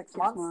what, 6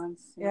 months? 6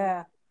 months.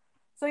 Yeah.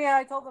 So yeah,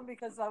 I told them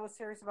because I was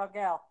serious about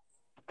Gail.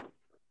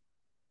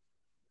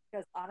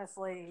 Because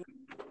honestly,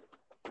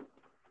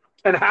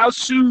 And how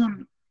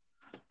soon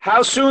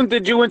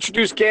did you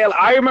introduce Gail?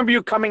 I remember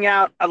you coming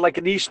out at like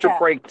an Easter Yeah.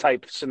 break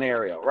type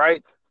scenario,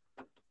 right?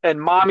 And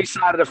mommy's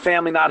side of the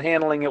family not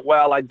handling it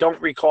well. I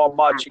don't recall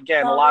much.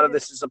 Again, a No, lot they of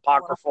this is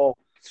apocryphal.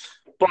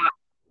 But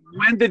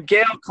when did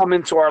Gail come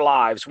into our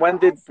lives? When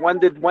did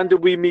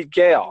we meet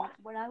Gail?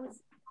 When I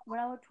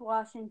went to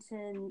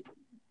Washington,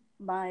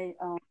 my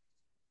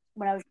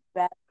when I was in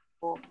grad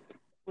school,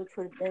 which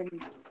would have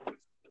been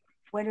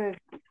winter.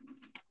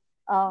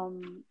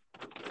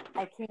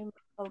 I came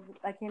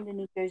to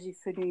New Jersey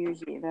for New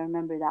Year's Eve. I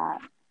remember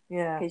that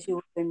Yeah. because you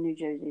were in New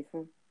Jersey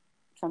for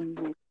some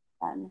reason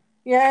then.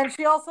 Yeah, and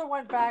she also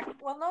went back.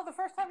 Well, no, the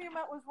first time you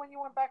met was when you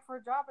went back for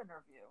a job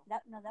interview.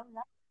 That was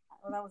that.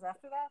 Oh, that was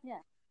after that? Yeah.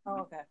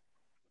 Oh, okay.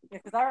 Yeah,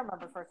 because I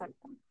remember the first time you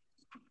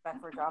went back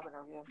for a job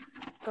interview.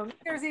 So New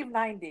Year's Eve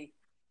 90.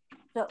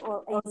 So,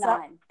 well, Oh, is that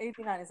 89.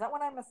 89. Is that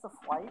when I missed the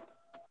flight?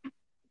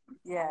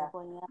 Yeah.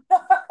 Probably, yeah.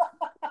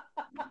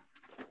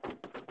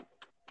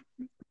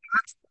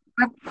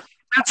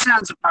 That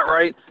sounds about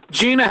right.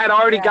 Gina had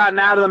already Yeah. gotten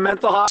out of the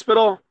mental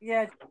hospital.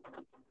 Yeah.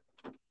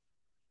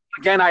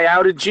 Again, I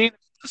outed Gina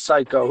as a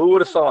psycho. Who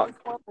would have thought?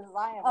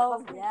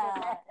 Oh,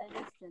 yeah, it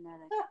is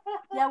genetic.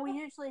 Yeah, we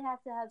usually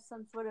have to have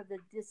some sort of a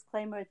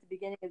disclaimer at the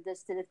beginning of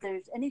this that if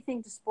there's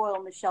anything to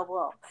spoil, Michelle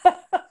will. So.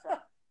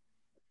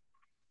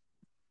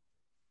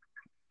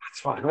 That's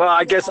fine. Well,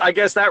 I guess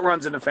that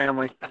runs in the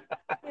family.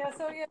 Yeah,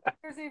 so yeah, New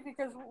Year's Eve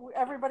because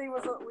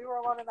we were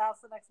alone in the house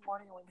the next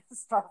morning and we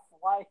missed our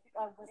flight.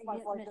 I missed my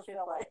flight to Missed your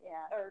Philly flight,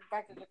 yeah. or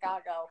back to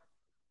Chicago.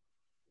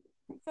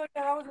 So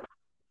yeah, that was.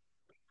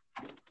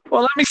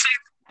 Well,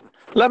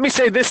 let me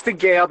say this to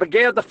Gail.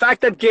 The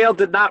fact that Gail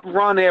did not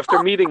run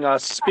after meeting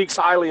us speaks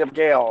highly of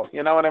Gail.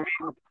 You know what I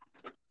mean?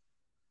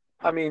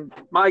 I mean,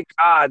 my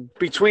God,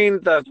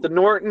 between the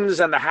Nortons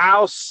and the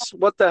house,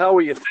 what the hell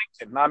were you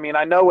thinking? I mean,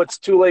 I know it's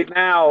too late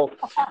now,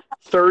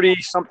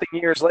 30-something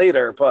years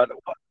later, but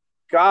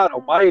God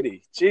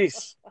almighty,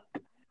 jeez. I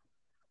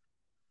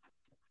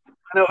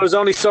know it was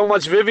only so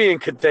much Vivian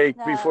could take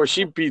No. before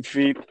she beat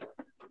feet.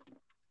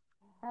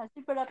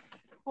 She put up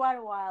quite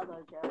a while,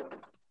 though, Joe.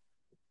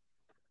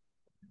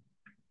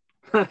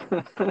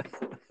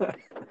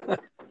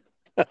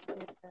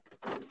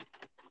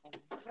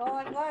 Well,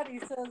 I'm glad he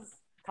says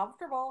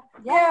comfortable.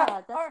 Yeah,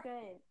 that's our,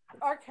 great.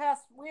 Our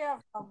cast, we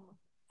have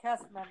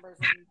cast members,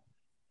 and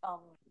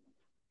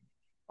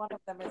one of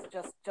them is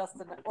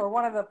Justin, or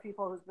one of the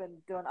people who's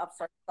been doing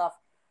Upstart stuff.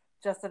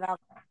 Just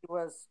announced he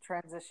was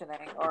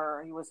transitioning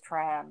or he was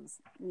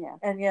trans. Yeah.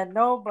 And yet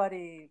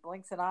nobody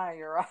blinks an eye.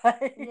 You're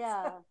right.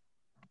 Yeah.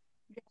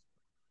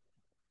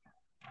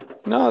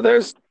 No,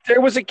 there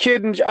was a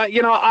kid, and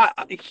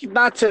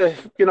not to,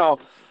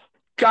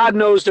 God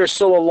knows they're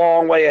still a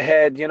long way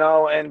ahead,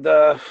 and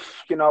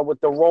with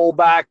the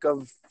rollback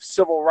of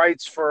civil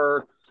rights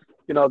for,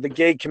 the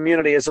gay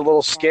community is a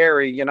little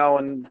scary,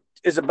 and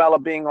Isabella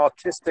being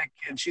autistic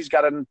and she's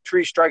got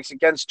 3 strikes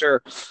against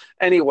her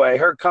anyway,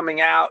 her coming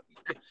out,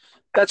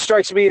 that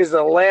strikes me as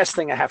the last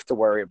thing I have to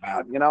worry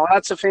about, and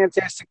that's a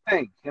fantastic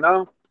thing,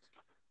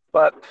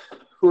 but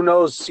who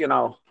knows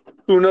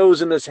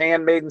in this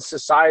handmaiden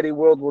society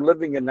world we're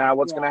living in now,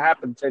 what's going to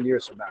happen 10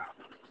 years from now.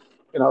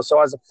 So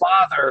as a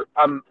father,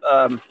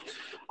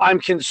 I'm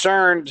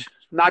concerned,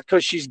 not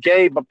because she's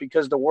gay, but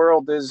because the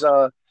world is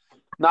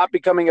not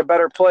becoming a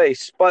better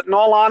place. But in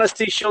all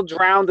honesty, she'll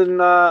drown in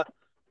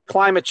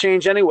climate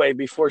change anyway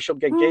before she'll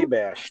get gay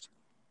bashed.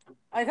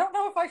 I don't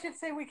know if I should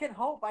say we can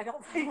hope. I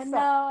don't think so. No,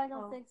 I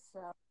don't think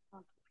so.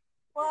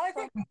 Well, I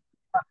think.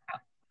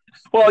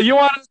 Well, you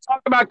want to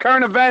talk about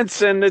current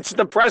events, and it's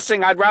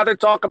depressing. I'd rather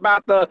talk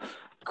about the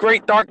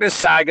Great Darkness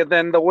Saga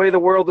than the way the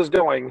world is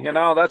going.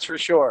 That's for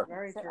sure.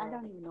 Very true. I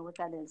don't even know what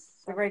that is.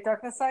 The Great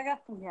Darkness Saga?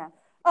 Yeah.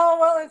 Oh,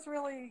 well, it's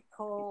really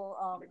cool.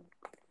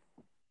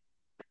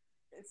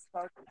 It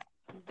starts.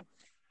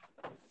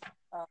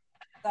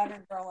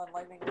 Saturn Girl and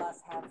Lightning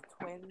Lass have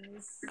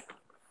twins.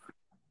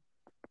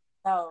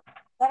 No,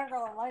 Saturn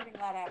Girl and Lightning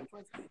Lad have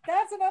twins.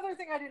 That's another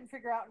thing I didn't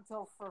figure out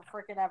until for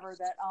frickin' ever,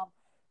 that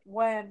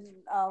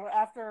when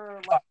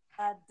after Lightning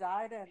Lad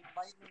died and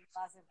Lightning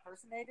Lass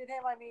impersonated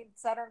him, I mean,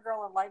 Saturn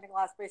Girl and Lightning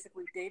Lass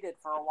basically dated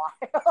for a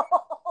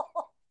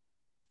while.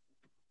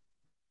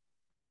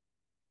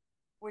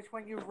 Which,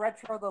 when you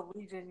retro the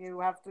Legion, you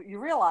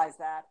realize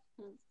that,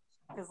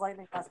 because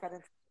Lightning Lass got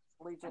into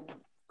the Legion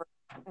for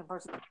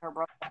impersonating her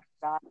brother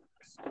died.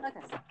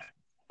 Okay.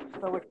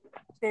 So which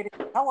dated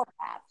the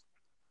telepath,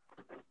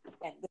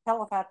 and the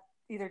telepath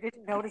either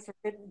didn't notice or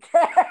didn't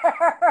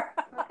care.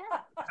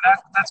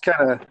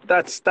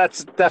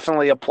 That's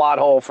definitely a plot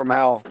hole from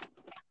hell.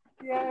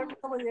 Yeah, it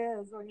really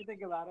is when you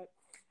think about it.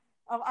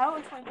 I'll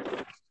explain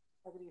it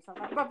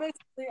sometime. But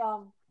basically,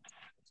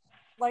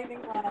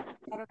 Lightning Lad and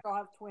Saturn Girl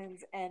have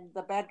twins, and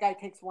the bad guy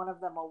takes one of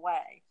them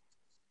away.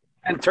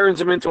 And turns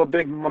him into a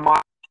big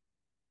mama.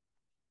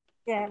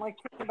 Yeah, and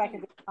kicks him back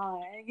into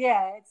time.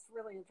 Yeah, it's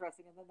really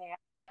interesting. And then they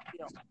have to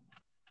deal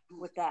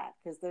with that,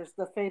 because there's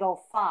the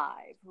Fatal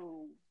Five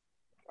who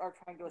are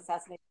trying to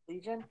assassinate the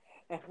Legion,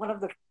 and one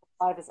of the Fatal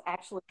Five is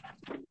actually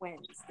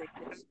twins. They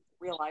didn't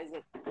realize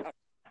it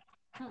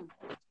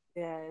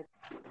Yeah.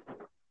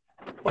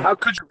 Well, how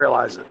could you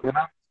realize it? You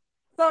know.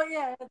 So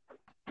yeah,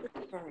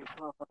 it's very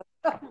cool.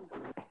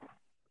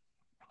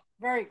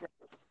 Very great.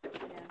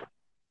 Yeah.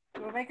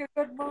 It would make a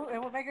good movie.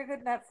 It would make a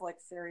good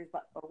Netflix series,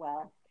 but oh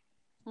well.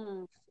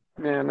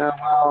 Yeah. No.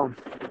 Well,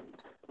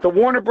 the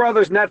Warner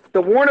Brothers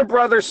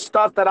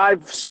stuff that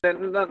I've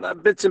seen,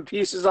 bits and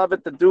pieces of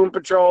it, the Doom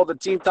Patrol, the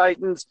Teen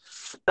Titans,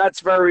 that's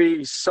very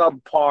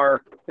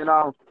subpar. You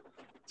know,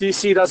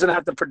 DC doesn't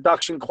have the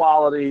production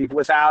quality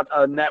without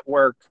a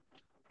network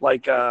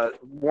like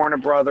Warner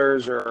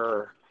Brothers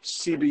or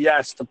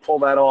CBS to pull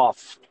that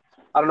off.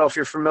 I don't know if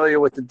you're familiar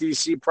with the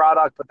DC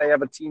product, but they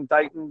have a Teen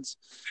Titans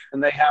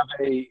and they have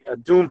a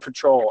Doom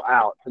Patrol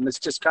out, and it's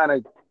just kind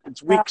of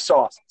it's weak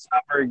sauce. It's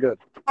not very good.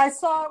 I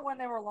saw it when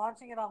they were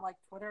launching it on like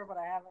Twitter, but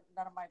I haven't.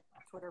 None of my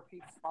Twitter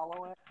peeps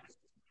follow it.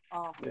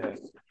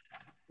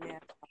 Yeah.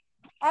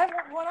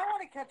 What I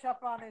want to catch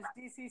up on is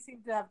DC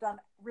seemed to have done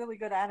really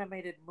good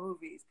animated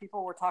movies.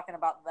 People were talking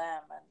about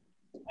them,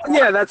 and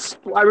yeah,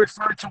 I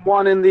referred to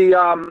one in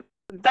the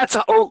that's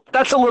a little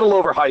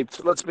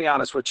overhyped. Let's be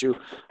honest with you,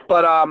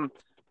 but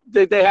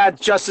they had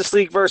Justice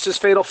League versus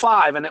Fatal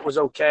Five, and it was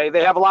okay.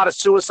 They have a lot of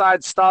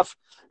Suicide stuff.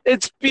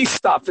 It's B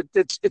stuff.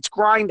 It's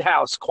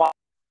grindhouse quality.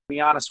 To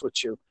be honest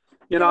with you,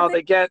 you know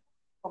they get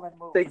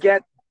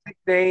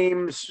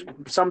names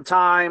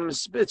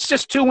sometimes. It's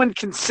just too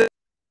inconsistent.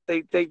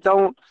 They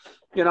don't,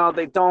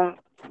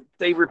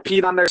 they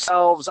repeat on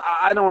themselves.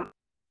 I don't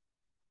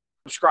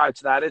subscribe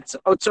to that. It's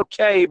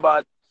okay,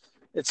 but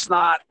it's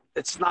not,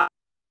 it's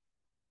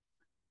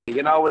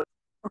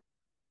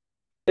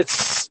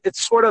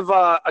sort of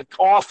a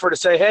offer to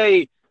say,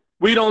 hey,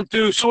 we don't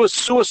do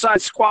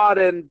Suicide Squad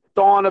and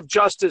Dawn of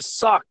Justice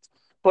sucked,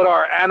 but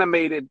our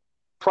animated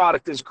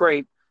product is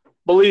great.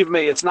 Believe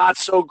me, it's not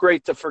so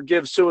great to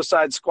forgive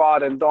Suicide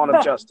Squad and Dawn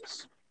of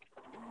Justice.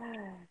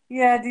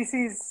 Yeah,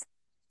 DC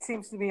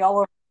seems to be all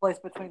over the place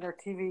between their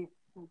TV.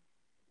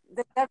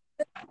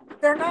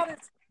 They're not as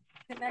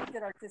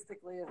connected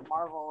artistically as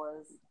Marvel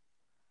is.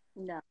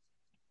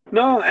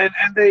 No,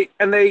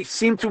 and they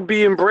seem to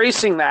be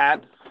embracing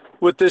that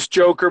with this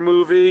Joker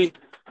movie.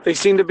 They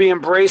seem to be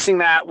embracing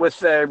that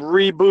with a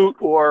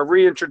reboot or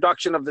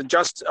reintroduction of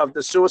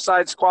the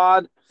Suicide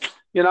Squad.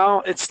 You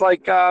know, it's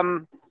like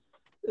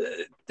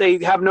they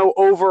have no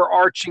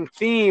overarching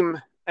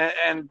theme,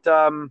 and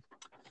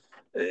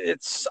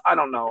it's, I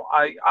don't know.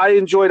 I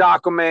enjoyed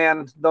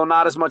Aquaman, though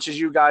not as much as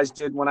you guys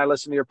did when I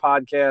listened to your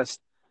podcast,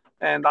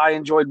 and I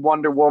enjoyed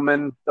Wonder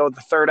Woman, though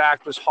the third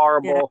act was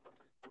horrible.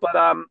 Yeah.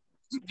 But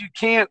you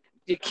can't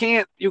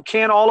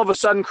all of a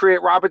sudden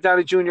create Robert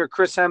Downey Jr.,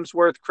 Chris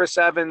Hemsworth, Chris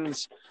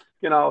Evans,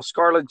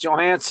 Scarlett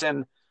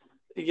Johansson,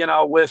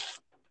 with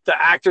the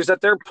actors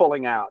that they're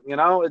pulling out.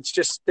 It's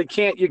just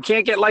you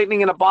can't get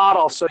lightning in a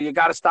bottle, so you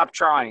got to stop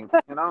trying.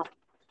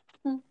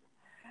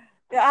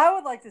 Yeah, I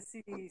would like to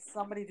see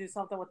somebody do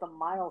something with the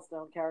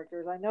Milestone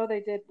characters. I know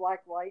they did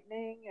Black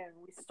Lightning, and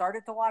we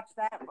started to watch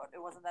that, but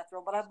it wasn't that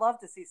thrilled. But I'd love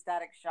to see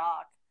Static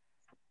Shock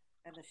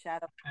and the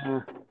Shadow.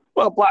 Yeah.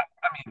 Well,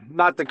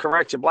 not to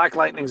correct you, Black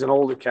Lightning's an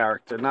older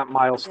character, not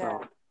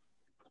Milestone. Yeah.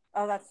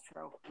 Oh, that's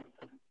true.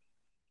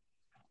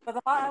 But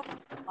my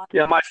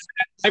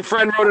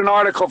friend wrote an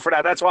article for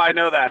that. That's why I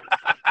know that.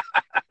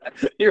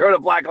 He wrote a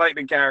Black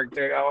Lightning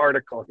character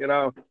article,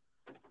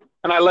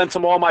 And I lent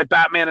him all my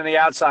Batman and the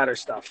Outsider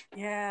stuff.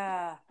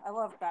 Yeah, I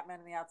love Batman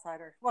and the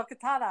Outsider. Well,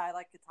 Katana, I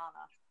like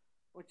Katana,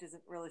 which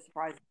isn't really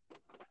surprising.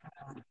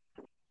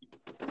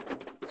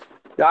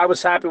 Yeah, I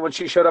was happy when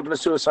she showed up in the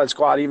Suicide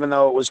Squad, even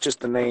though it was just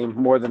the name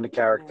more than the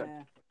character.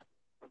 Yeah.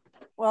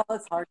 Well,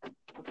 it's hard to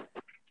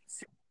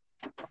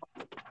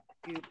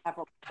have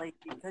a play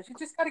because you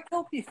just got to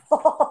kill people.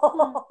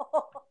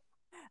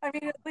 I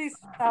mean, at least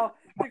the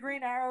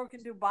Green Arrow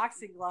can do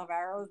boxing glove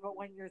arrows, but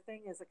when your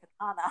thing is a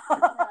katana,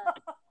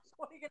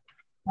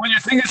 when your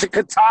thing is a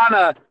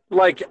katana,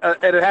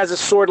 and it has a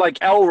sword like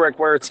Elric,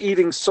 where it's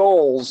eating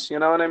souls, you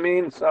know what I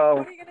mean? So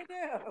what are you gonna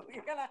do?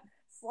 You're gonna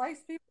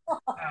slice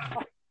people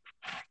off.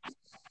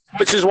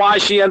 Which is why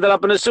she ended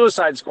up in the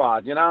Suicide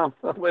Squad, in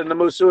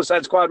the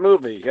Suicide Squad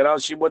movie.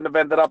 She wouldn't have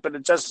ended up in the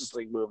Justice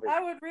League movie. I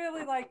would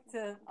really like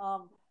to.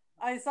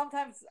 They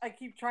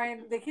keep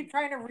trying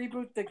to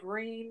reboot the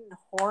Green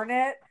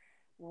Hornet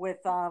with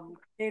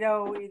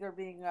Kato either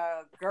being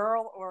a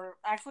girl or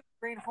actually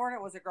Green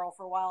Hornet was a girl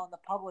for a while and the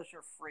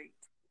publisher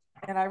freaked.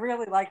 And I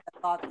really like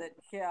the thought that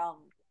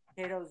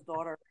Kato's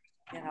daughter,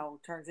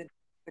 turns into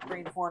the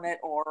Green Hornet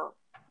or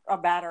a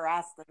badder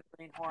ass than the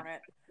Green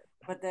Hornet.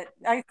 But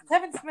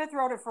Kevin Smith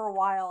wrote it for a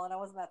while, and I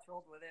wasn't that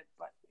thrilled with it.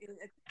 But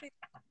it's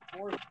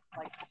more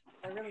like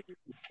I really do.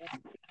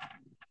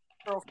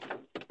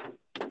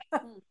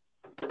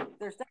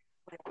 There's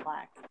definitely a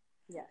black,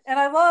 yeah, and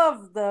I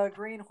love the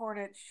Green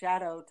Hornet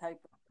Shadow type.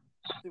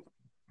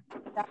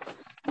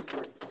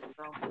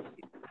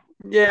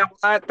 Yeah,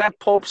 that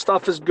pulp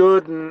stuff is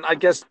good, and I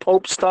guess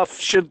pulp stuff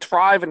should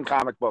thrive in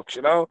comic books.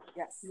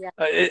 Yes. Yeah.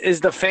 Is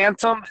the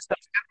Phantom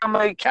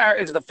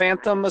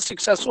a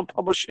successful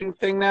publishing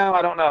thing now?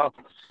 I don't know.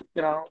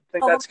 I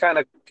think that's kind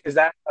of, is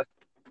that a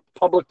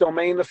public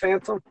domain, the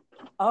Phantom?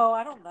 Oh,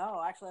 I don't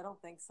know. Actually, I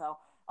don't think so.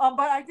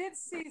 But I did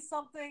see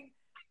something.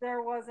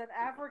 There was an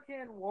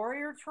African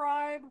warrior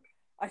tribe.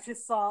 I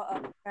just saw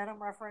a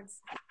Phantom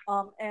reference.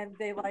 And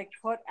they like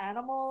put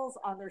animals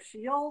on their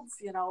shields,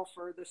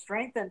 for their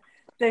strength, and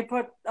they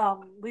put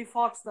Lee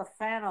Fawkes the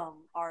Phantom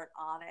art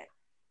on it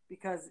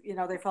because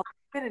they felt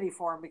affinity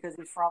for him because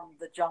he's from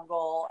the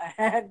jungle,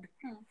 and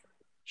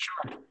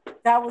Sure.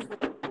 that was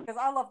because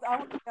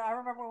I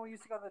remember when we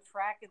used to go to the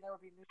track and there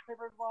would be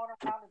newspapers blowing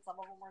around and some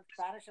of them were in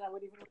Spanish, and I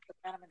would even look at the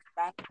Phantom in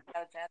Spanish if I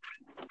had a chance.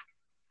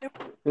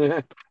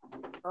 Yeah.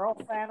 Girl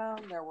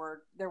Phantom.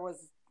 There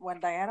was when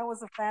Diana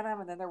was a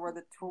Phantom, and then there were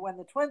when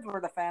the twins were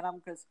the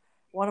Phantom because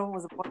one of them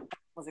was a boy,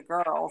 was a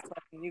girl. So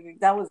I mean,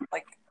 that was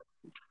like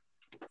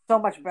so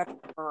much better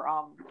for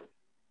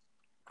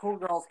cool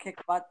girls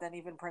kick butt than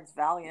even Prince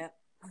Valiant.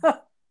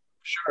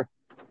 Sure.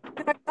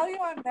 Did I tell you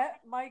I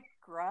met Mike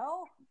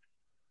Grell?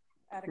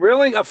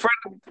 Really, a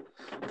friend?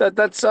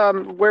 That's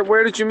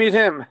Where did you meet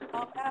him?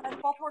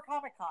 At Baltimore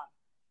Comic Con.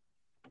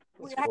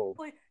 We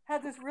actually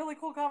had this really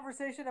cool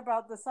conversation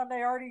about the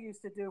Sunday art he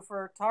used to do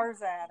for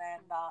Tarzan,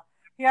 and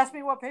he asked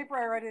me what paper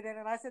I read it in,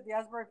 and I said the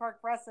Asbury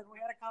Park Press, and we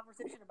had a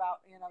conversation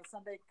about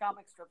Sunday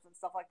comic strips and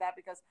stuff like that,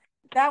 because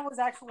that was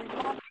actually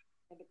not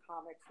into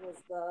comics, was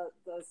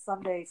the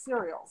Sunday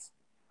serials.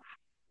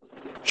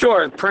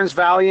 Sure, Prince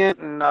Valiant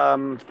and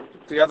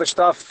the other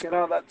stuff.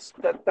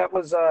 That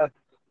was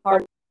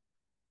hard.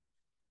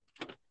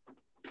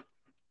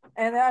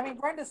 And I mean,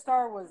 Brenda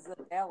Starr was a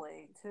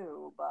daily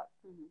too, but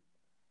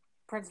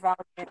Prince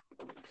Valiant,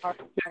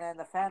 and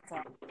the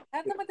Phantom,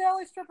 and the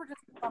Medallion strip were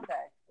just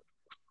Sunday.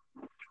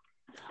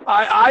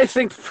 I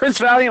think Prince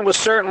Valiant was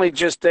certainly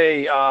just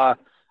a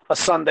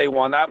Sunday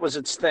one. That was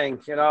its thing.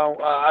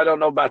 I don't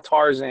know about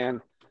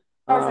Tarzan.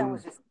 Tarzan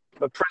was just.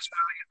 But Prince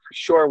Valiant for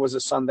sure was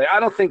a Sunday. I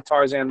don't think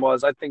Tarzan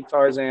was. I think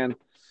Tarzan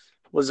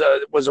was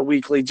a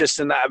weekly, just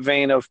in that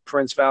vein of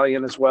Prince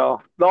Valiant as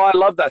well. Though I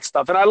love that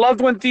stuff, and I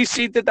loved when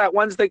DC did that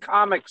Wednesday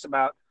Comics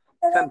about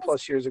 10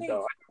 plus years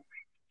ago.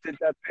 I did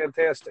that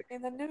fantastic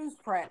in the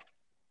newsprint.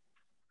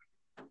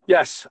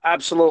 Yes,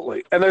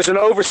 absolutely. And there's an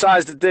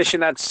oversized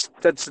edition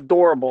that's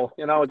adorable.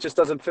 It just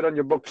doesn't fit on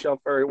your bookshelf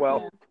very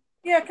well.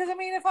 Yeah, because I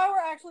mean, if I were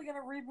actually going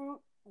to reboot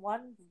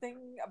one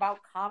thing about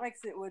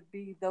comics, it would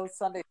be those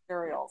Sunday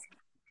serials,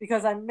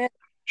 because I miss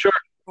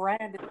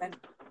Brandon and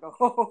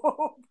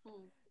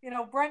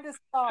Brenda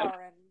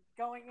Starr and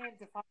going in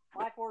to find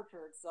Black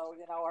Orchard, so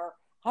her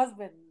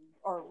husband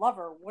or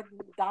lover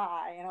wouldn't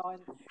die,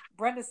 and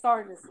Brenda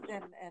Starr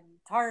and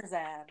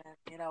Tarzan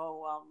and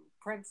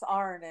Prince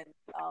Arn and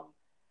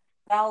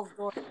Val's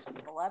daughter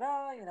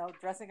Valletta,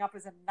 dressing up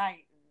as a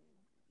knight,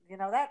 and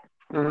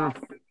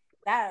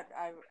that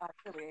I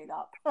really ate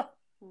up.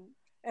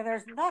 And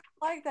there's nothing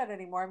like that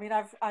anymore. I mean,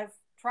 I've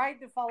tried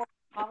to follow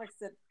comics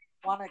that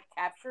want to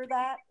capture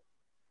that,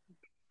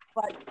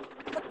 but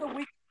the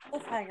week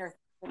cliffhanger,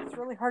 it's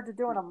really hard to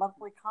do in a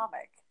monthly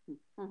comic.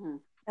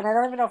 And I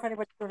don't even know if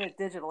anybody's doing it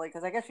digitally,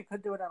 because I guess you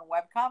could do it on a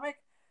webcomic,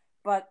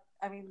 but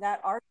I mean,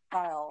 that art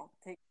style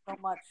takes so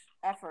much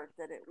effort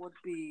that it would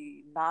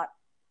be not.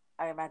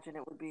 I imagine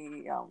it would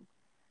be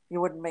you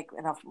wouldn't make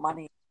enough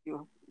money if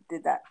you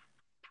did that.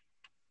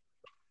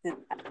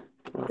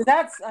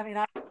 That's, I mean,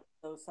 I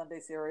those Sunday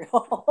serials.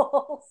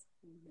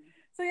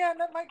 So yeah,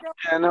 Mike Grell.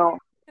 I know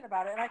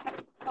About it, and I kind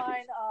of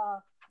find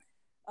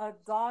a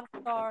Dawn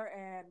Star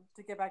and,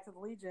 to get back to the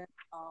Legion,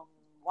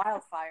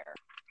 Wildfire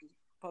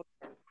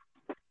poster.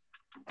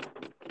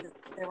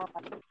 They were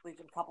my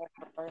Legion couple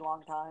for a very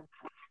long time.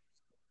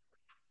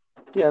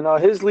 Yeah, no,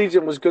 his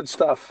Legion was good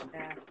stuff.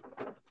 Yeah.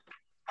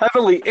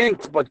 Heavily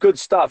inked, but good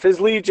stuff.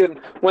 His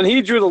Legion, when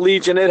he drew the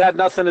Legion, it had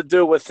nothing to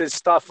do with his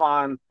stuff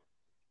on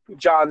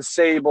John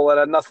Sable. It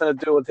had nothing to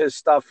do with his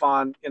stuff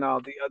on,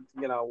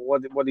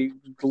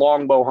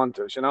 Longbow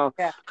Hunters,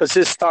 because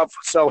his stuff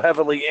was so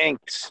heavily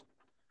inked.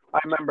 I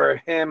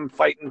remember him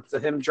fighting,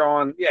 him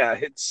drawing. Yeah,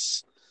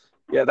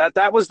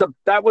 that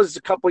was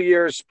a couple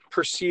years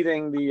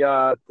preceding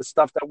the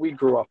stuff that we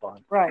grew up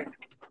on. Right.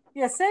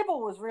 Yeah,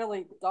 Sable was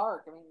really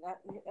dark. I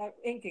mean, that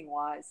inking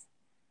wise,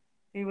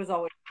 he was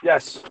always.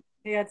 Yes.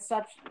 He had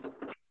such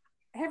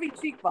heavy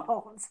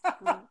cheekbones.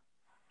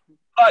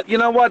 But you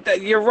know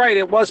what? You're right.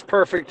 It was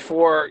perfect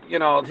for,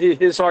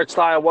 his art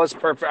style was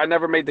perfect. I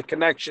never made the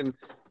connection.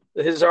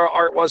 His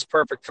art was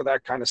perfect for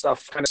that kind of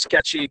stuff. Kind of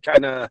sketchy,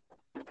 kind of,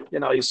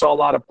 you saw a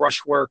lot of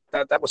brushwork.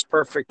 That was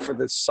perfect for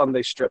the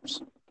Sunday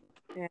strips.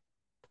 Yeah.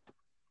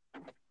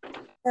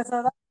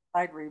 So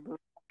I'd reboot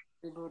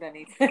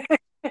anything.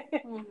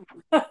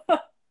 All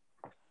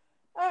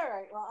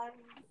right. Well, I'm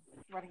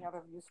running out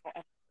of useful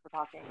energy for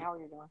talking. How are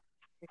you doing?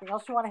 Anything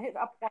else you want to hit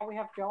up while we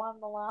have Joe on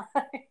the line?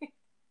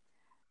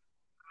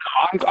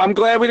 I'm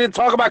glad we didn't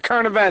talk about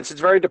current events.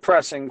 It's very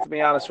depressing, to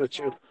be honest with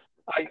you.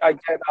 I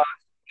get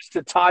just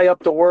to tie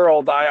up the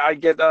world. I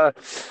get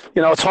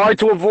it's hard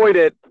to avoid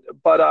it,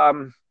 but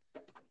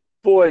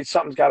boy,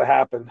 something's got to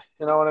happen.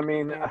 You know what I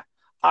mean? Yeah.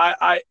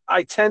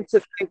 I tend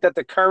to think that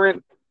the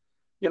current,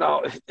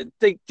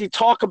 they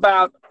talk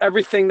about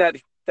everything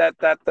that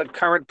the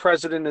current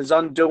president is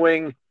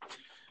undoing.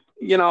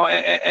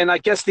 and I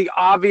guess the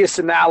obvious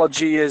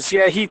analogy is,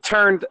 yeah, he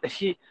turned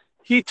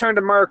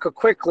America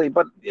quickly,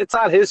 but it's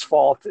not his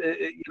fault.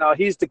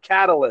 He's the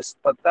catalyst,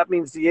 but that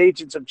means the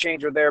agents of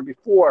change were there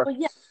before. Well,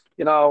 yeah,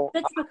 You know,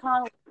 Mitch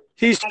McConnell.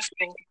 he's just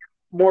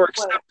more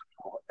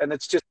acceptable, and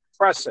it's just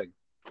depressing.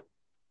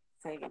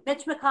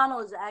 Mitch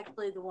McConnell is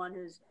actually the one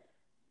who's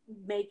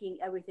making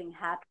everything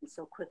happen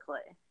so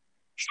quickly.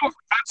 Sure,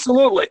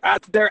 absolutely.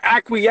 Their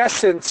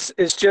acquiescence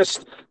is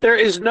just there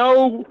is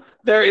no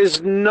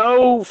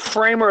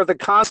framer of the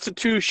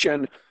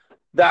Constitution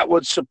that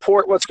would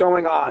support what's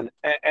going on,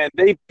 and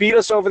they beat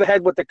us over the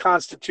head with the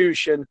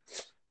Constitution,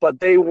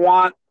 but they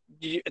want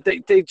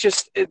they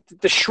just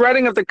the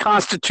shredding of the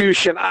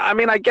Constitution. I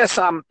mean, I guess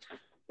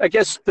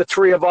the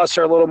three of us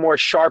are a little more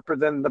sharper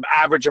than the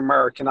average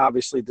American,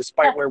 obviously,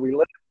 despite where we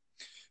live.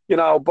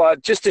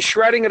 But just the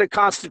shredding of the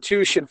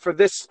Constitution for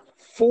this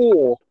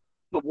fool,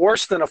 the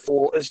worse than a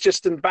fool, is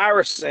just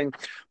embarrassing.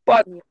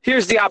 But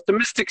here's the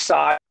optimistic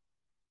side.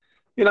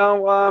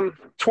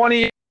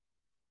 20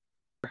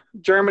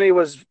 Germany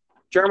was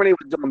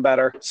doing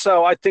better,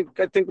 so I think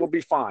we'll be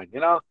fine.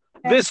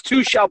 This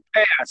too shall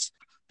pass.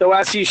 Though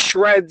as he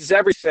shreds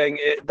everything,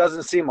 it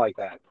doesn't seem like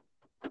that.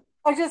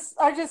 I just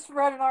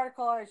read an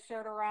article I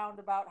shared around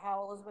about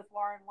how Elizabeth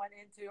Warren went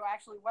into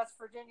actually West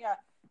Virginia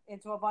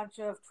into a bunch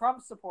of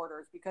Trump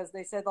supporters because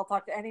they said they'll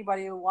talk to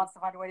anybody who wants to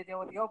find a way to deal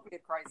with the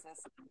opiate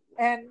crisis,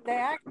 and they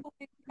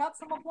actually got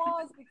some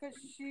applause because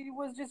she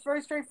was just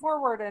very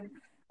straightforward. And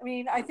I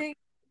mean, I think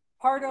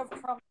part of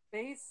Trump's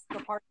base, the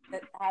part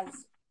that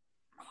has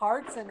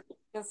hearts and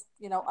just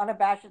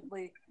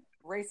unabashedly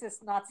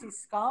racist Nazi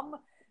scum,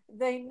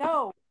 they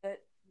know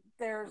that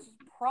there's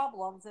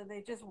problems and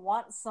they just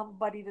want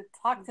somebody to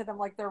talk to them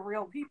like they're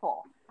real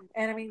people.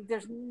 And I mean,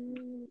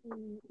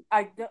 reaching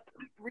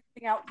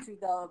out to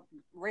the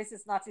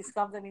racist Nazi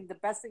scum, I mean, the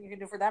best thing you can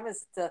do for them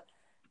is to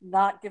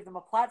not give them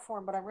a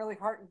platform. But I'm really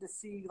heartened to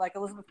see like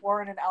Elizabeth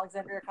Warren and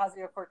Alexandria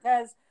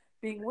Ocasio-Cortez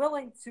being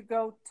willing to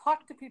go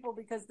talk to people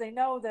because they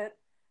know that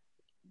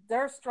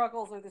their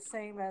struggles are the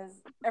same as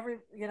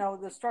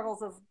the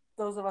struggles of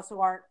those of us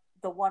who aren't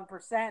the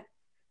 1%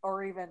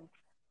 or even,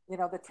 the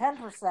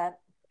 10%.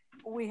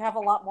 We have a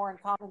lot more in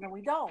common than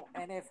we don't.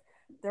 And if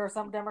there are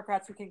some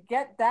Democrats who can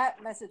get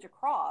that message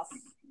across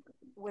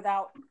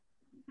without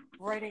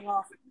writing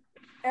off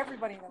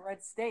everybody in the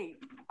red state,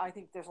 I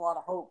think there's a lot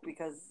of hope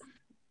because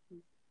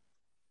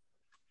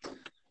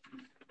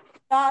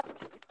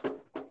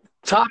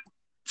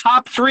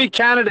top three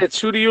candidates.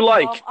 Who do you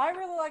like? I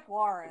really like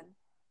Warren.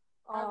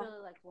 I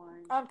really like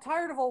Warren. I'm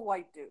tired of old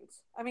white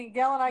dudes. I mean,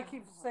 Gail and I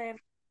keep saying.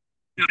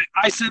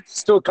 I said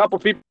this to a couple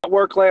people at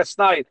work last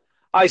night.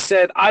 I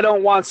said, I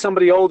don't want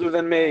somebody older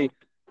than me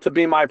to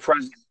be my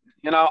president.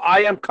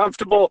 I am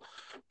comfortable.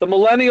 The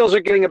millennials are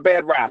getting a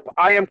bad rap.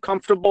 I am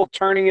comfortable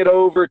turning it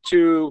over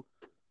to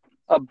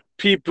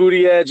Pete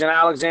Buttigieg and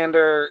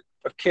Alexander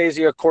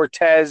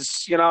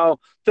Ocasio-Cortez.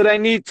 Did I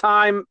need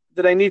time?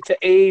 Did I need to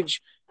age?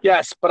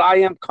 Yes, but I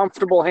am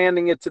comfortable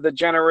handing it to the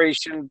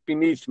generation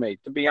beneath me,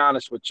 to be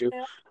honest with you.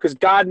 Because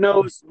God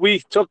knows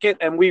we took it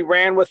and we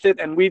ran with it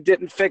and we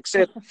didn't fix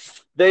it.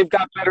 They've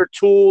got better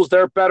tools.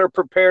 They're better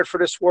prepared for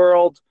this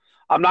world.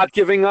 I'm not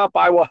giving up.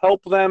 I will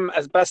help them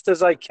as best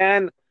as I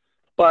can.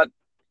 But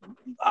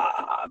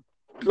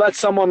let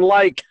someone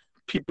like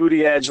Pete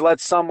Buttigieg,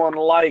 let someone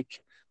like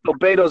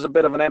Beto's a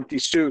bit of an empty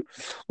suit.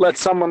 Let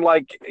someone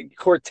like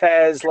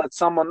Cortez, let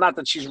someone, not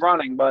that she's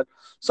running, but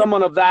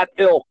someone of that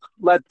ilk,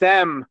 let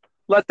them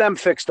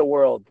fix the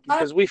world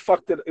because we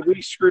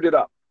screwed it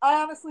up.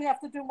 I honestly have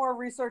to do more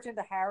research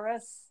into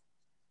Harris.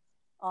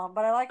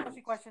 But I like when she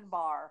questioned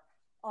Barr.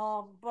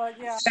 But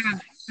yeah.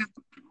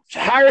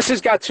 Harris has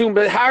got two,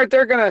 but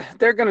they're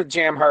gonna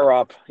jam her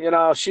up.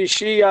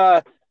 She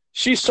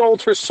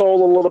sold her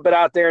soul a little bit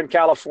out there in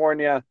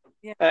California.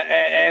 Yeah.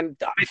 And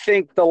I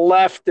think the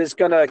left is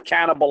going to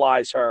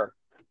cannibalize her.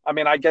 I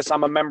mean, I guess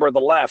I'm a member of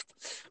the left,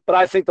 but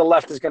I think the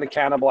left is going to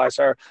cannibalize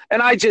her.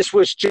 And I just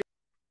wish Jim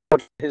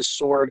would his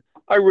sword.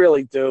 I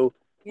really do.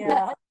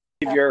 Yeah.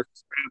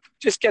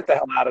 Just get the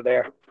hell out of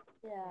there.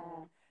 Yeah.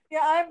 Yeah,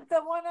 I'm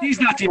the one.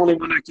 He's not the only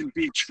one that can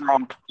beat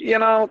Trump.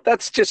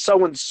 That's just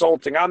so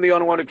insulting. I'm the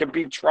only one who can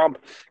beat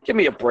Trump. Give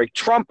me a break.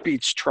 Trump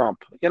beats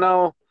Trump.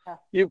 You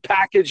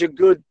package a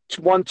good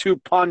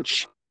 1-2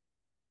 punch.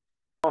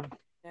 Yeah.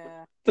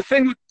 The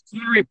thing with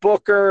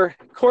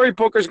Cory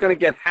Booker's going to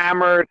get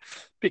hammered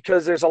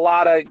because there's a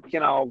lot of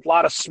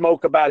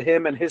smoke about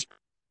him and his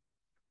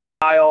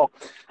style.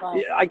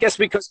 Right. I guess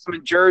because I'm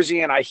in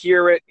Jersey and I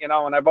hear it, and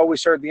I've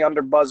always heard the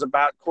underbuzz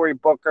about Cory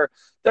Booker.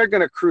 They're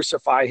going to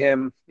crucify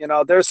him. They'll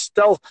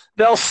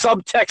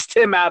subtext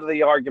him out of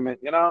the argument.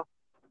 I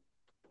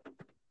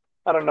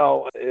don't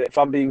know if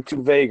I'm being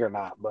too vague or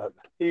not, but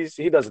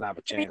he doesn't have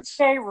a chance.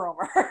 Gay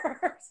rumors.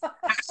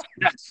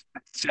 Yes.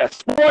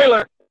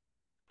 Spoiler.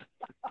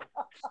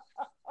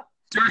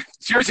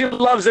 Jersey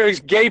loves their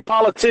gay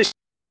politicians.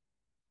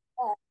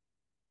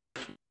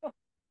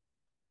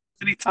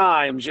 Many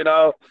times,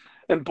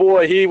 and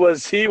boy, he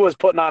was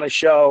putting on a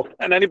show.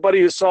 And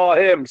anybody who saw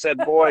him said,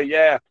 "Boy,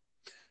 yeah,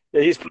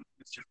 he's."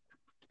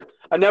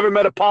 I never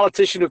met a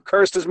politician who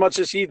cursed as much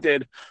as he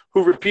did,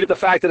 who repeated the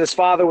fact that his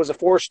father was a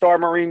 4-star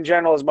Marine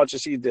general as much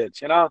as he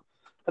did, you know?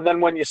 And then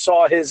when you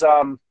saw his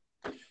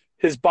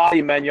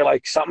body, man, you're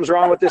like, something's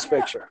wrong with this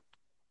picture.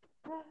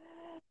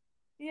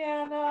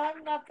 Yeah, no,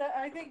 I'm not that.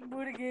 I think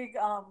Buttigieg,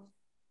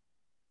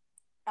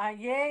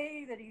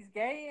 yay that he's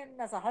gay and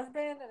has a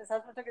husband, and his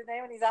husband took his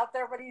name and he's out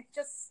there, but I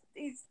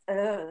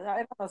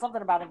don't know,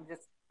 something about him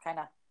just kind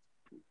of.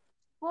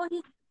 Well,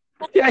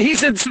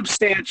 he's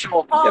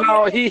insubstantial. You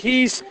know,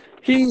 he's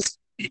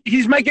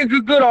making a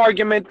good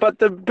argument, but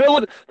the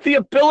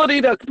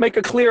ability to make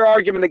a clear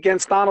argument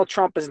against Donald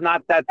Trump is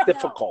not that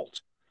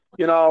difficult.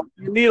 You know,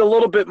 you need a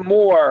little bit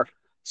more.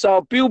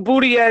 So Bill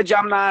Buttigieg,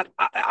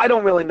 I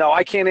don't really know.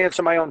 I can't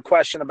answer my own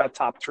question about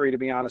top 3, to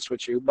be honest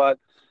with you. But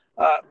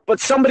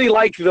somebody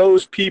like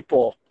those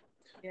people,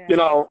 you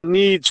know,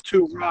 needs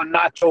to run,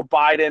 not Joe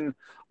Biden.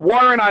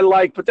 Warren I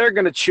like, but they're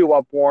going to chew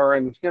up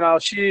Warren. You know,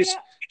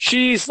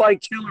 she's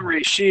like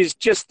Hillary. She's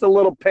just a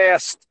little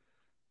past,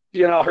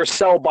 you know, her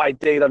sell-by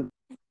date.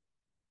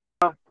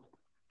 Actually,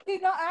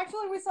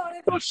 we saw an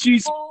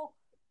interesting poll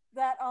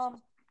that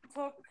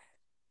took.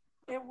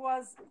 It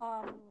was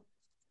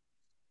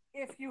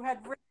if you had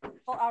written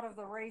people out of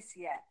the race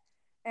yet,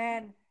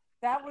 and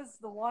that was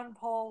the one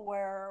poll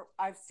where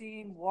I've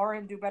seen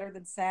Warren do better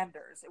than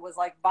Sanders. It was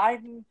like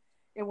Biden.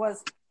 It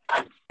was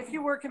if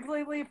you were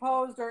completely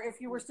opposed or if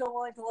you were still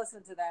willing to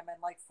listen to them,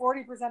 and like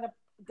 40% of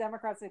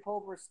Democrats they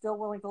polled were still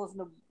willing to listen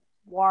to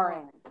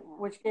Warren,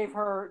 which gave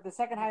her the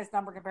second highest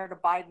number compared to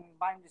Biden.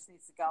 Biden just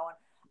needs to go.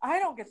 And I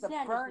don't get the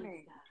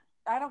Bernie.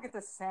 I don't get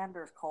the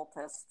Sanders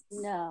cultists.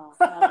 No,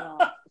 not at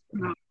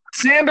all.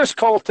 Sanders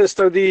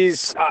cultists are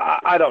these,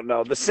 I don't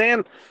know. The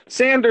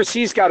Sanders,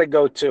 he's got to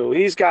go too.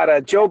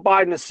 Joe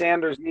Biden and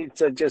Sanders need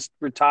to just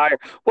retire.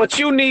 What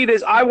you need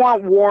is, I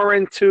want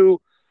Warren to,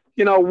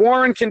 you know,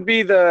 Warren can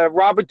be the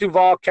Robert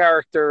Duvall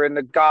character in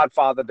The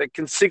Godfather, the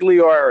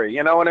consigliere,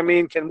 you know what I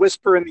mean? Can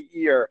whisper in the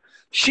ear.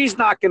 She's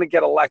not going to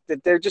get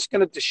elected. They're just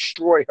going to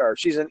destroy her.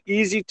 She's an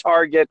easy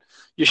target.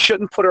 You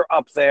shouldn't put her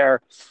up there,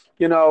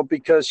 you know,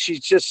 because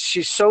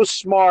she's so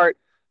smart.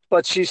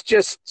 But she's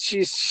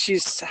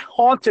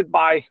haunted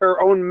by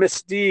her own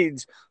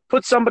misdeeds.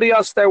 Put somebody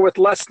else there with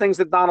less things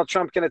that Donald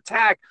Trump can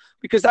attack,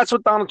 because that's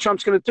what Donald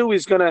Trump's going to do.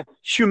 He's going to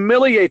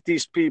humiliate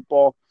these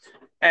people,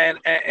 and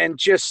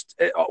just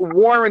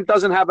Warren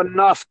doesn't have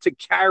enough to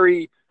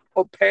carry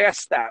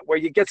past that. Where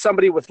you get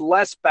somebody with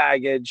less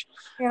baggage,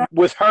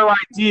 with her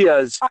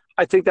ideas,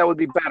 I think that would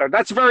be better.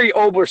 That's very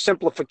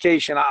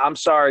oversimplification. I'm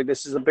sorry,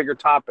 this is a bigger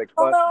topic,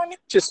 but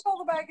just all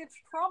the baggage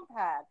Trump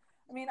had.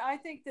 I mean, I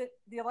think that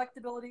the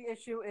electability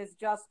issue is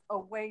just a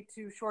way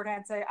to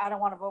shorthand say, I don't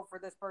want to vote for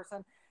this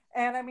person.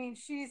 And I mean,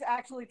 she's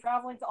actually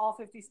traveling to all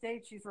 50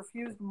 states. She's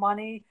refused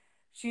money.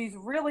 She's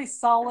really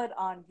solid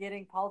on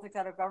getting politics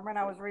out of government.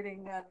 I was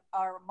reading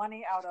our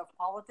money out of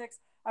politics.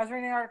 I was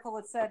reading an article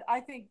that said, I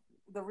think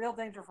the real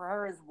danger for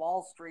her is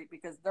Wall Street,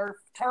 because they're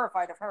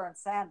terrified of her and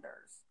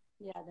Sanders.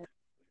 Yeah,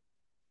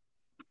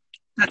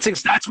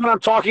 That's what I'm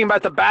talking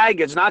about, the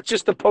baggage, not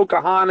just the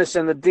Pocahontas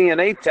and the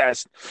DNA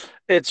test.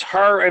 It's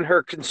her and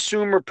her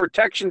Consumer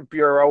Protection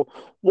Bureau.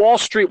 Wall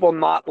Street will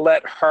not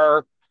let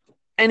her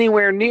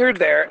anywhere near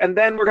there. And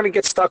then we're going to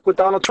get stuck with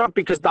Donald Trump,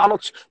 because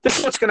this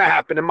is what's going to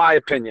happen, in my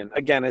opinion.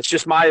 Again, it's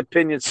just my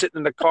opinion sitting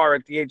in the car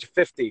at the age of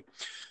 50.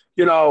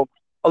 You know,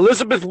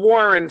 Elizabeth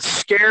Warren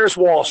scares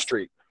Wall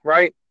Street,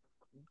 right?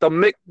 The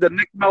Nick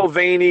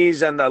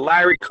Mulvaney's and the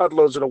Larry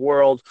Kudlows of the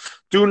world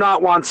do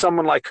not want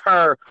someone like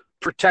her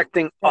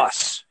protecting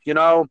us. You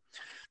know,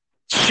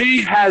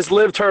 she has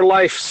lived her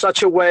life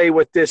such a way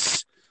with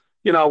this,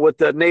 you know, with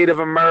the Native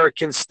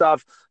American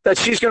stuff, that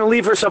she's going to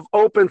leave herself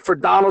open for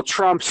Donald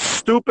Trump's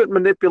stupid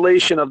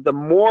manipulation of the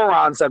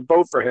morons that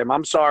vote for him.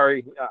 I'm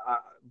sorry,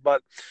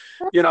 but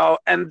you know,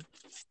 and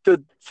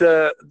the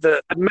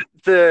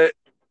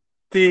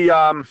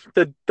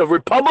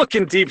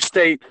Republican deep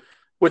state,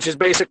 which is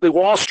basically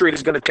Wall Street,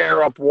 is going to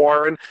tear up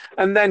Warren,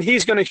 and then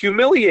he's going to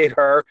humiliate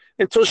her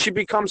until she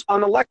becomes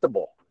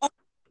unelectable.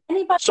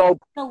 So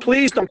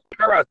please don't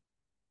put her out.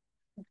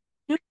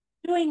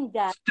 Doing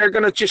that. They're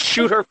going to just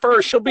shoot her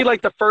first. She'll be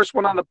like the first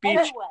one on the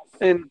beach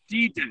in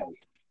D-Day.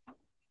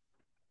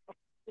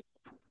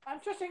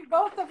 I'm shushing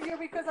both of you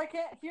because I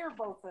can't hear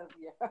both of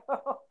you.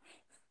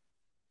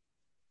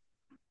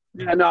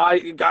 Yeah, no,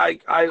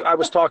 I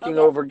was talking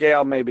over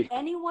Gail, maybe.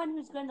 Anyone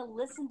who's going to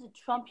listen to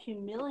Trump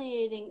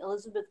humiliating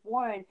Elizabeth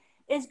Warren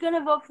is going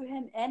to vote for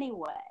him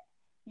anyway.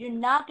 You're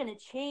not going to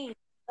change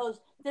those.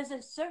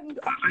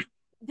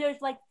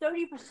 There's like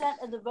 30%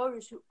 of the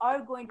voters who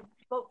are going to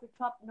vote for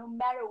Trump no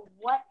matter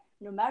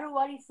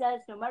what he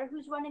says, no matter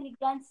who's running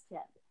against him.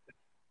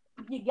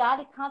 You got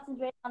to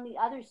concentrate on the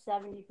other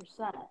 70%.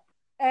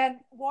 And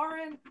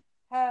Warren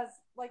has,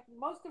 like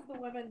most of the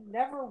women,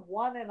 never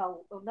lost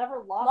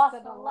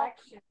an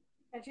election.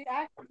 And she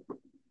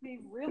actually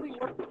really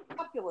worked the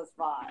populist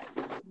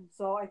vibe.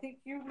 So I think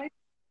you may.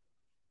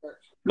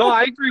 No,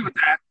 I agree with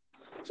that.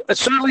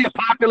 It's certainly a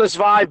populist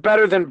vibe,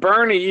 better than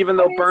Bernie, even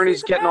though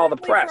Bernie's getting all the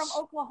press.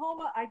 From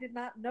Oklahoma, I did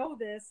not know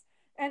this,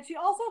 And she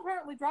also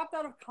apparently dropped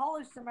out of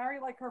college to marry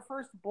like her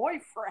first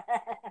boyfriend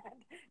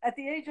at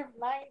the age of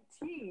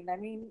 19. I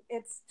mean,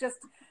 it's just,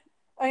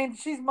 I mean,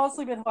 she's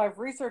mostly been who I've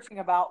researching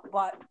about,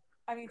 but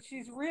I mean,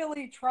 she's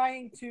really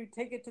trying to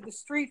take it to the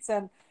streets,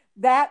 and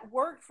that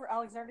worked for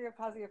Alexandria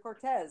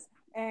Ocasio-Cortez.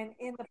 And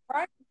in the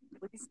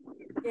primaries,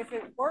 if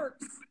it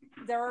works,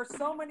 there are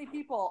so many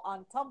people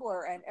on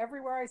Tumblr and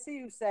everywhere I see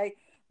who say,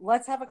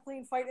 let's have a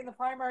clean fight in the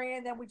primary,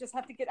 and then we just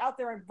have to get out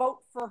there and vote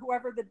for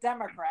whoever the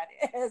Democrat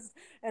is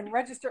and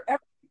register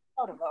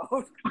everyone to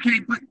vote. Okay,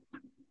 but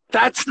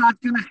that's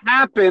not going to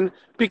happen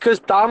because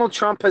Donald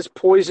Trump has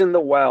poisoned the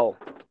well.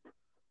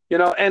 You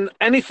know, and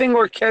anything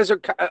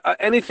Ocasio or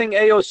anything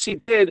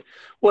AOC did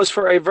was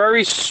for a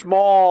very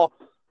small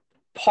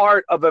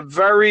part of a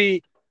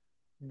very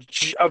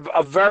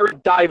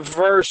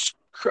diverse.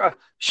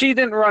 She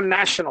didn't run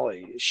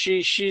nationally.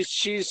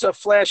 She's a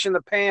flash in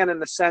the pan in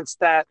the sense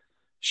that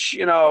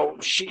she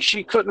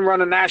couldn't run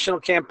a national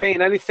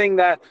campaign. Anything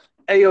that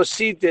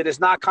AOC did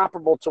is not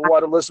comparable to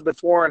what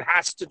Elizabeth Warren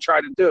has to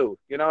try to do.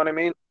 You know what I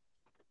mean?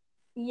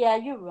 Yeah,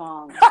 you're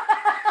wrong.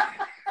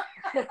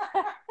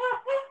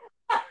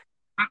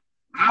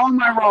 How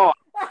am I wrong?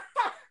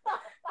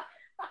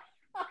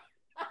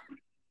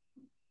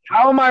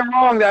 How am I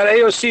wrong that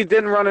AOC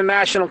didn't run a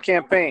national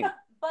campaign?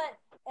 But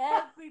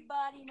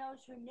everybody knows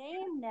her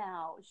name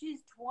now. She's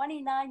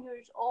 29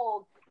 years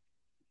old.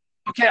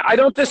 Okay, I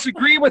don't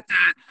disagree with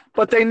that,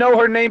 but they know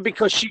her name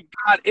because she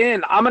got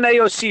in. I'm an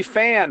AOC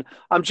fan.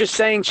 I'm just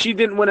saying she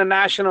didn't win a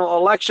national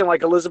election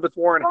like Elizabeth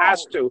Warren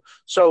has to.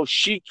 So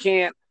she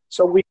can't.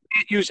 So we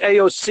can't use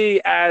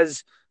AOC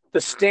as the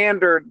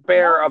standard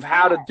bearer of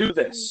how to do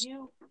this.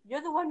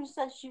 You're the one who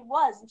said she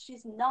was, and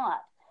she's not.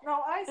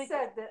 No, I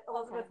said that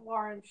Elizabeth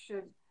Warren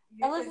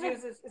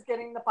is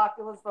getting the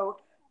populist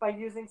vote by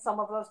using some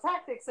of those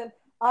tactics. And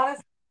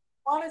honestly,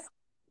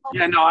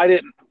 yeah, no, I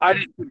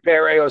didn't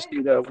compare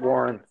AOC to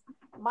Warren.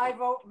 My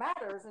vote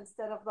matters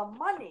instead of the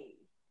money,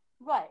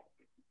 right?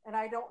 And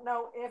I don't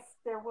know if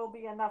there will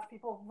be enough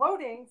people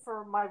voting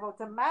for my vote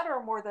to matter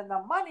more than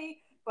the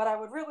money. But I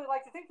would really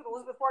like to think that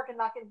Elizabeth Warren can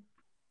knock in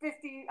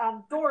 50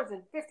 doors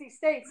in 50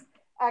 states,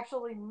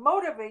 actually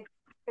motivate,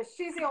 because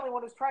she's the only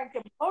one who's trying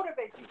to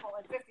motivate people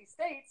in 50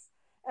 states.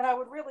 And I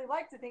would really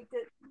like to think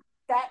that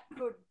that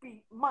could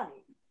beat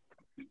money.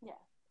 Yeah.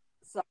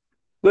 So,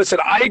 listen,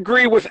 I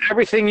agree with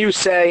everything you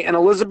say, and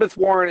Elizabeth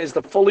Warren is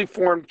the fully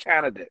formed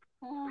candidate.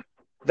 Mm-hmm.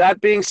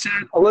 That being said,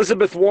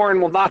 Elizabeth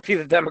Warren will not be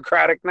the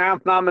Democratic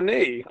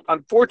nominee,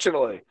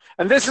 unfortunately.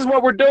 And this is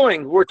what we're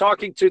doing. We're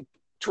talking to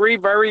three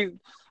very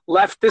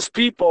leftist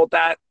people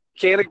that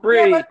can't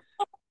agree. Yeah,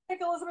 but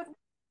Elizabeth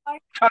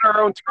cut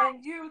her own time.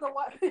 And you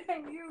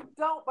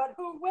don't, but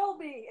who will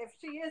be if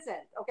she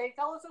isn't? Okay,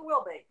 tell us who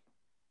will be.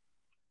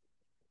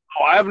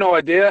 Oh, I have no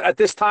idea. At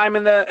this time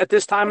in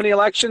the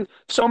election,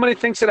 so many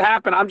things had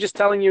happened. I'm just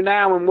telling you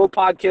now, and we'll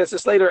podcast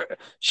this later.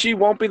 She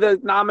won't be the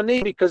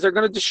nominee because they're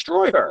going to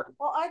destroy her.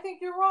 Well, I think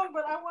you're wrong,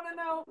 but I want to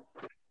know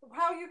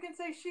how you can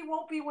say she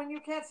won't be when you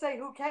can't say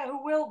who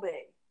will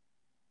be.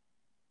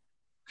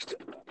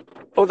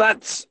 Oh,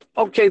 that's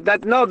okay.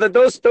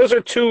 Those are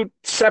two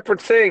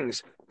separate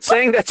things.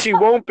 Saying that she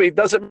won't be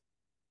doesn't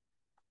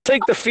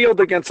take the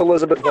field against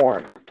Elizabeth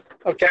Warren.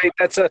 Okay,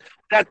 that's a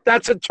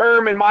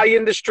term in my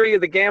industry,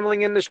 the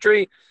gambling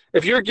industry.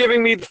 If you're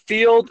giving me the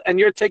field and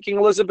you're taking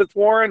Elizabeth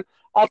Warren,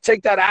 I'll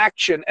take that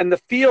action and the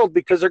field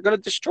because they're going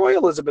to destroy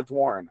Elizabeth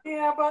Warren.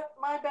 Yeah, but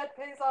my bet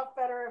pays off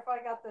better if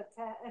I got the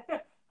 10.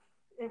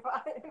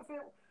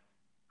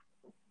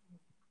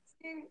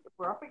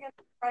 We're up against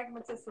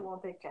pragmatists who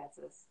won't take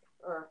chances.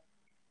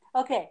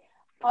 Okay,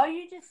 are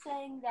you just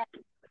saying that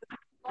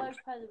a large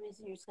part of the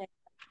reason you're saying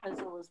that because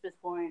Elizabeth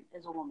Warren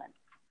is a woman?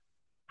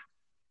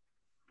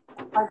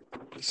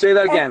 Say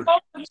that again. I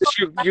want to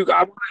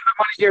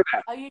hear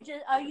that.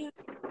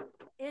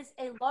 Is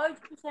a large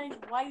percentage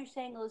why you're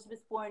saying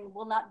Elizabeth Warren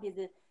will not be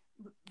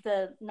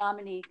the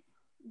nominee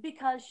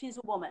because she's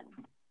a woman?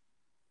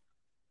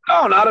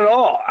 No, not at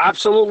all.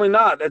 Absolutely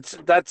not.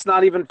 That's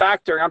not even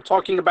factoring. I'm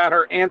talking about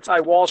her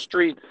anti-Wall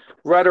Street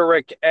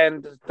rhetoric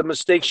and the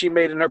mistakes she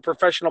made in her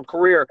professional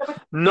career,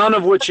 none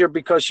of which are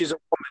because she's a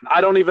woman.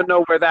 I don't even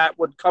know where that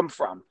would come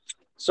from.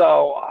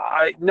 So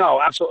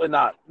no, absolutely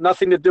not.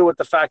 Nothing to do with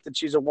the fact that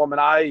she's a woman.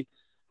 I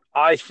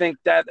think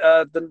that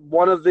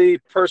one of the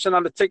person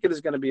on the ticket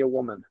is going to be a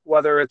woman,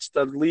 whether it's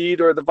the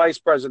lead or the vice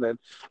president.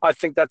 I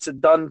think that's a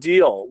done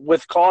deal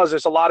with cause.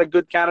 There's a lot of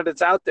good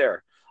candidates out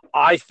there.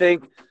 I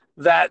think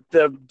that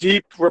the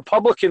deep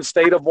Republican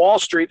state of Wall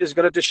Street is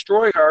going to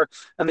destroy her,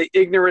 and the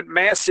ignorant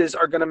masses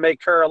are going to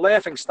make her a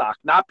laughingstock,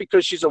 not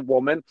because she's a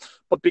woman,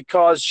 but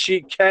because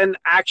she's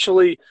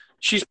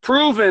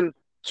proven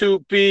to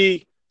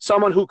be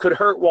someone who could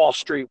hurt Wall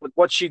Street with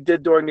what she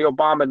did during the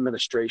Obama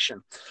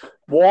administration.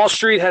 Wall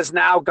Street has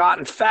now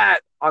gotten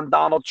fat on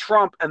Donald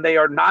Trump, and they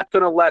are not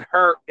going to let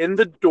her in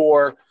the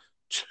door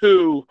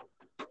to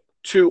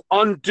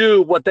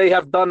undo what they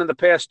have done in the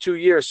past 2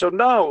 years. So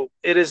no,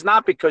 it is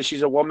not because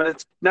she's a woman.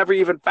 It's never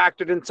even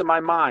factored into my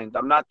mind.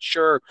 I'm not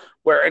sure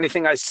where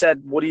anything I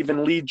said would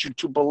even lead you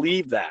to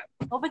believe that.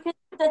 Well, because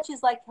it that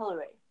she's like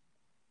Hillary.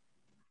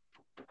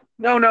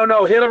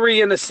 No.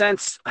 Hillary, in the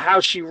sense how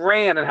she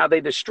ran and how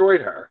they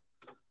destroyed her.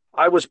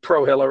 I was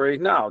pro Hillary.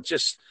 No,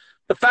 just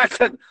the fact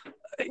that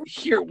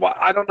here,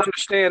 I don't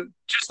understand.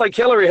 Just like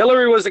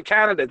Hillary was a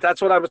candidate.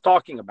 That's what I was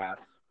talking about.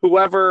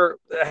 Whoever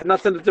had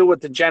nothing to do with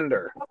the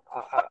gender.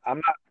 I'm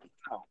not.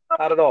 No,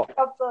 not at all.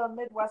 Of the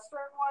Midwestern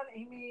one,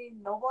 Amy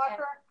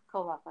Noblacher?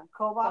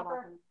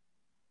 Kohlbacher?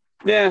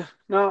 Yeah,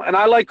 no, and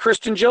I like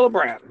Kristen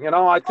Gillibrand. You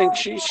know, I think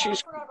she's. I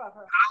forgot about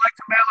her. I like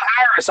Kamala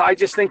Harris. I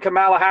just think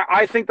Kamala Harris.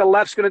 I think the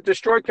left's going to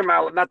destroy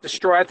Kamala, not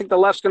destroy. I think the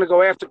left's going to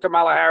go after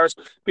Kamala Harris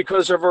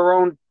because of her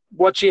own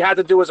what she had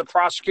to do as a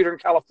prosecutor in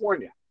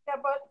California. Yeah,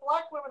 but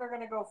black women are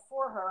going to go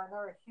for her, and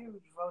they're a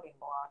huge voting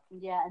bloc.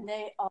 Yeah, and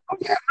they.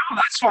 Yeah, no,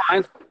 that's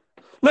fine.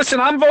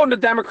 Listen, I'm voting a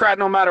Democrat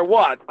no matter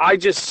what. I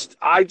just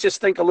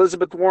think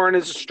Elizabeth Warren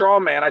is a straw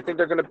man. I think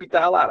they're going to beat the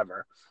hell out of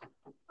her.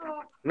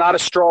 Not a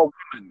straw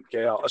woman,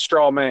 Gail. A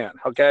straw man.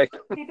 Okay.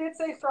 He did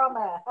say straw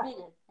man. He did.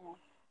 Yeah.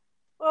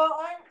 Well,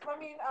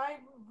 I'm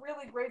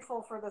really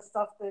grateful for the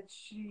stuff that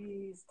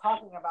she's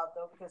talking about,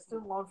 though, because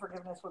student loan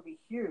forgiveness would be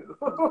huge.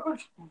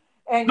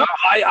 And no,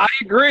 I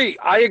agree.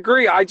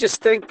 I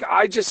just think that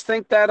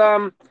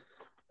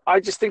I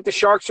just think the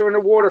sharks are in the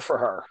water for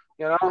her.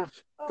 You know,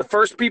 the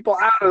first people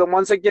out are the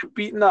ones that get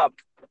beaten up.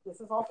 This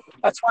is also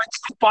That's why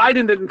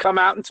Biden didn't come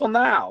out until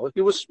now.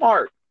 He was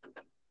smart.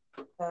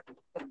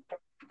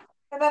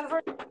 and then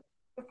for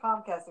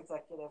Comcast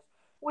executives,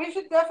 we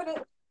should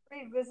definitely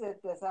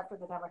revisit this after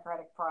the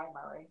Democratic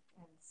primary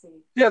and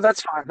see. Yeah,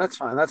 that's fine. That's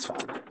fine.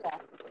 Yeah.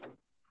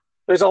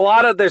 There's a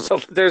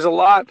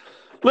lot.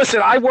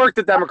 Listen, I worked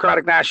at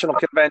Democratic National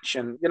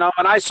Convention, you know,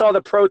 and I saw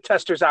the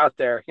protesters out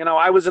there. You know,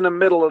 I was in the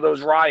middle of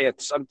those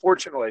riots,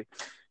 unfortunately.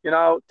 You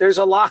know, there's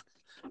a lot.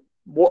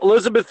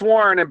 Elizabeth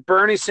Warren and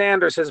Bernie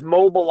Sanders has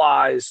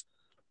mobilized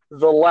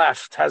the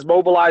left, has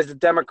mobilized the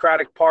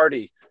Democratic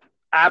Party.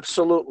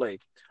 Absolutely.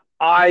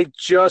 I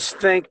just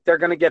think they're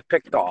going to get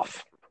picked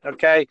off.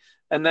 Okay.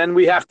 And then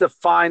we have to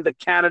find the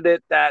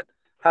candidate that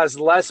has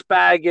less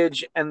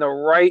baggage and the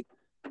right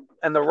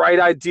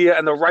idea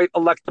and the right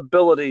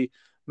electability,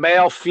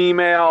 male,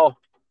 female,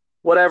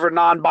 whatever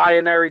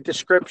non-binary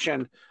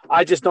description.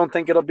 I just don't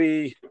think it'll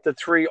be the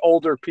three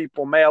older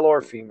people, male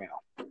or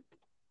female.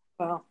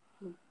 Well,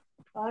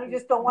 I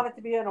just don't want it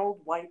to be an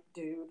old white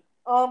dude.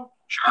 Sure, all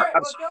right,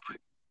 absolutely. we'll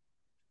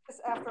go this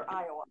after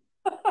Iowa.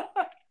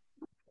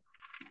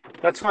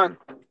 That's fine.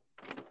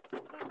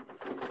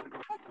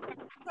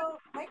 So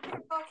thank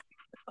you. So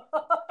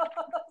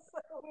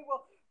we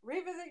will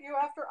revisit you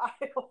after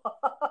Iowa.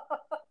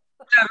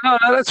 No,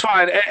 that's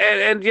fine.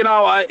 And you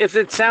know, if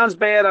it sounds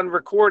bad on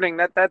recording,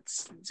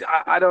 that's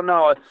I don't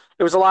know.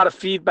 There was a lot of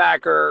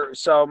feedback, or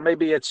so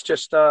maybe it's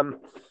just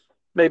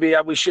maybe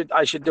I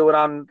should do it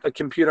on the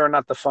computer and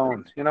not the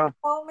phone. You know.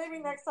 Well, maybe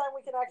next time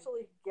we can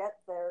actually get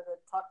there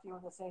to talk to you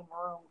in the same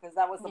room, because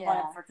that was the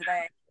plan for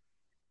today.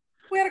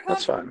 We had a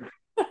That's fine.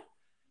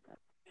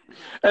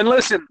 And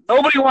listen,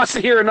 nobody wants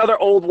to hear another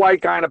old white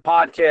guy on a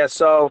podcast.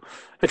 So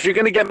if you're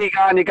going to get me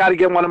on, you got to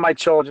get one of my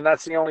children.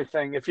 That's the only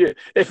thing. If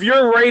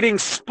your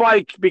ratings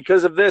spike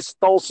because of this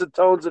dulcet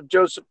tones of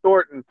Joseph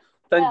Thornton,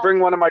 then bring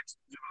one of my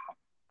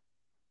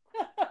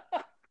children.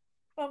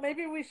 Well,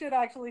 maybe we should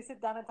actually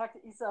sit down and talk to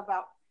Issa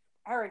about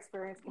her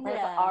experience compared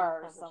to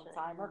ours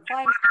sometime. Or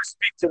climb.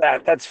 Speak to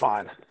that. That's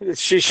fine.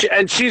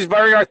 She's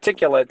very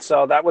articulate,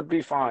 so that would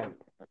be fine.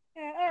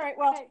 Yeah. All right.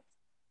 Well.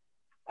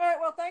 All right.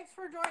 Well, thanks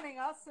for joining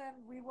us, and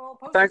we will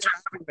post. Thanks for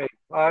having me.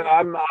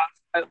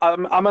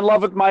 I'm in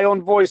love with my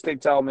own voice. They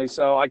tell me,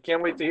 so I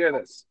can't wait to hear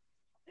this.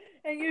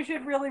 And you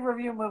should really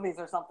review movies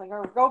or something,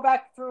 or go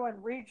back through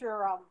and read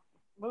your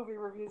movie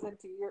reviews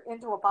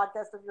into a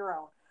podcast of your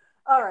own.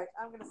 All right,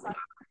 I'm going to sign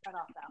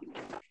off now.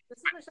 This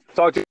is Michelle.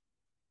 Talk to you.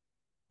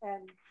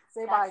 And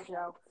say bye,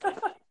 Joe.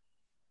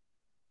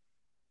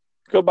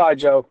 Goodbye,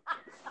 Joe.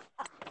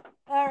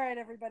 All right,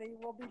 everybody.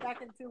 We'll be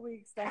back in 2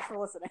 weeks. Thanks for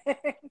listening.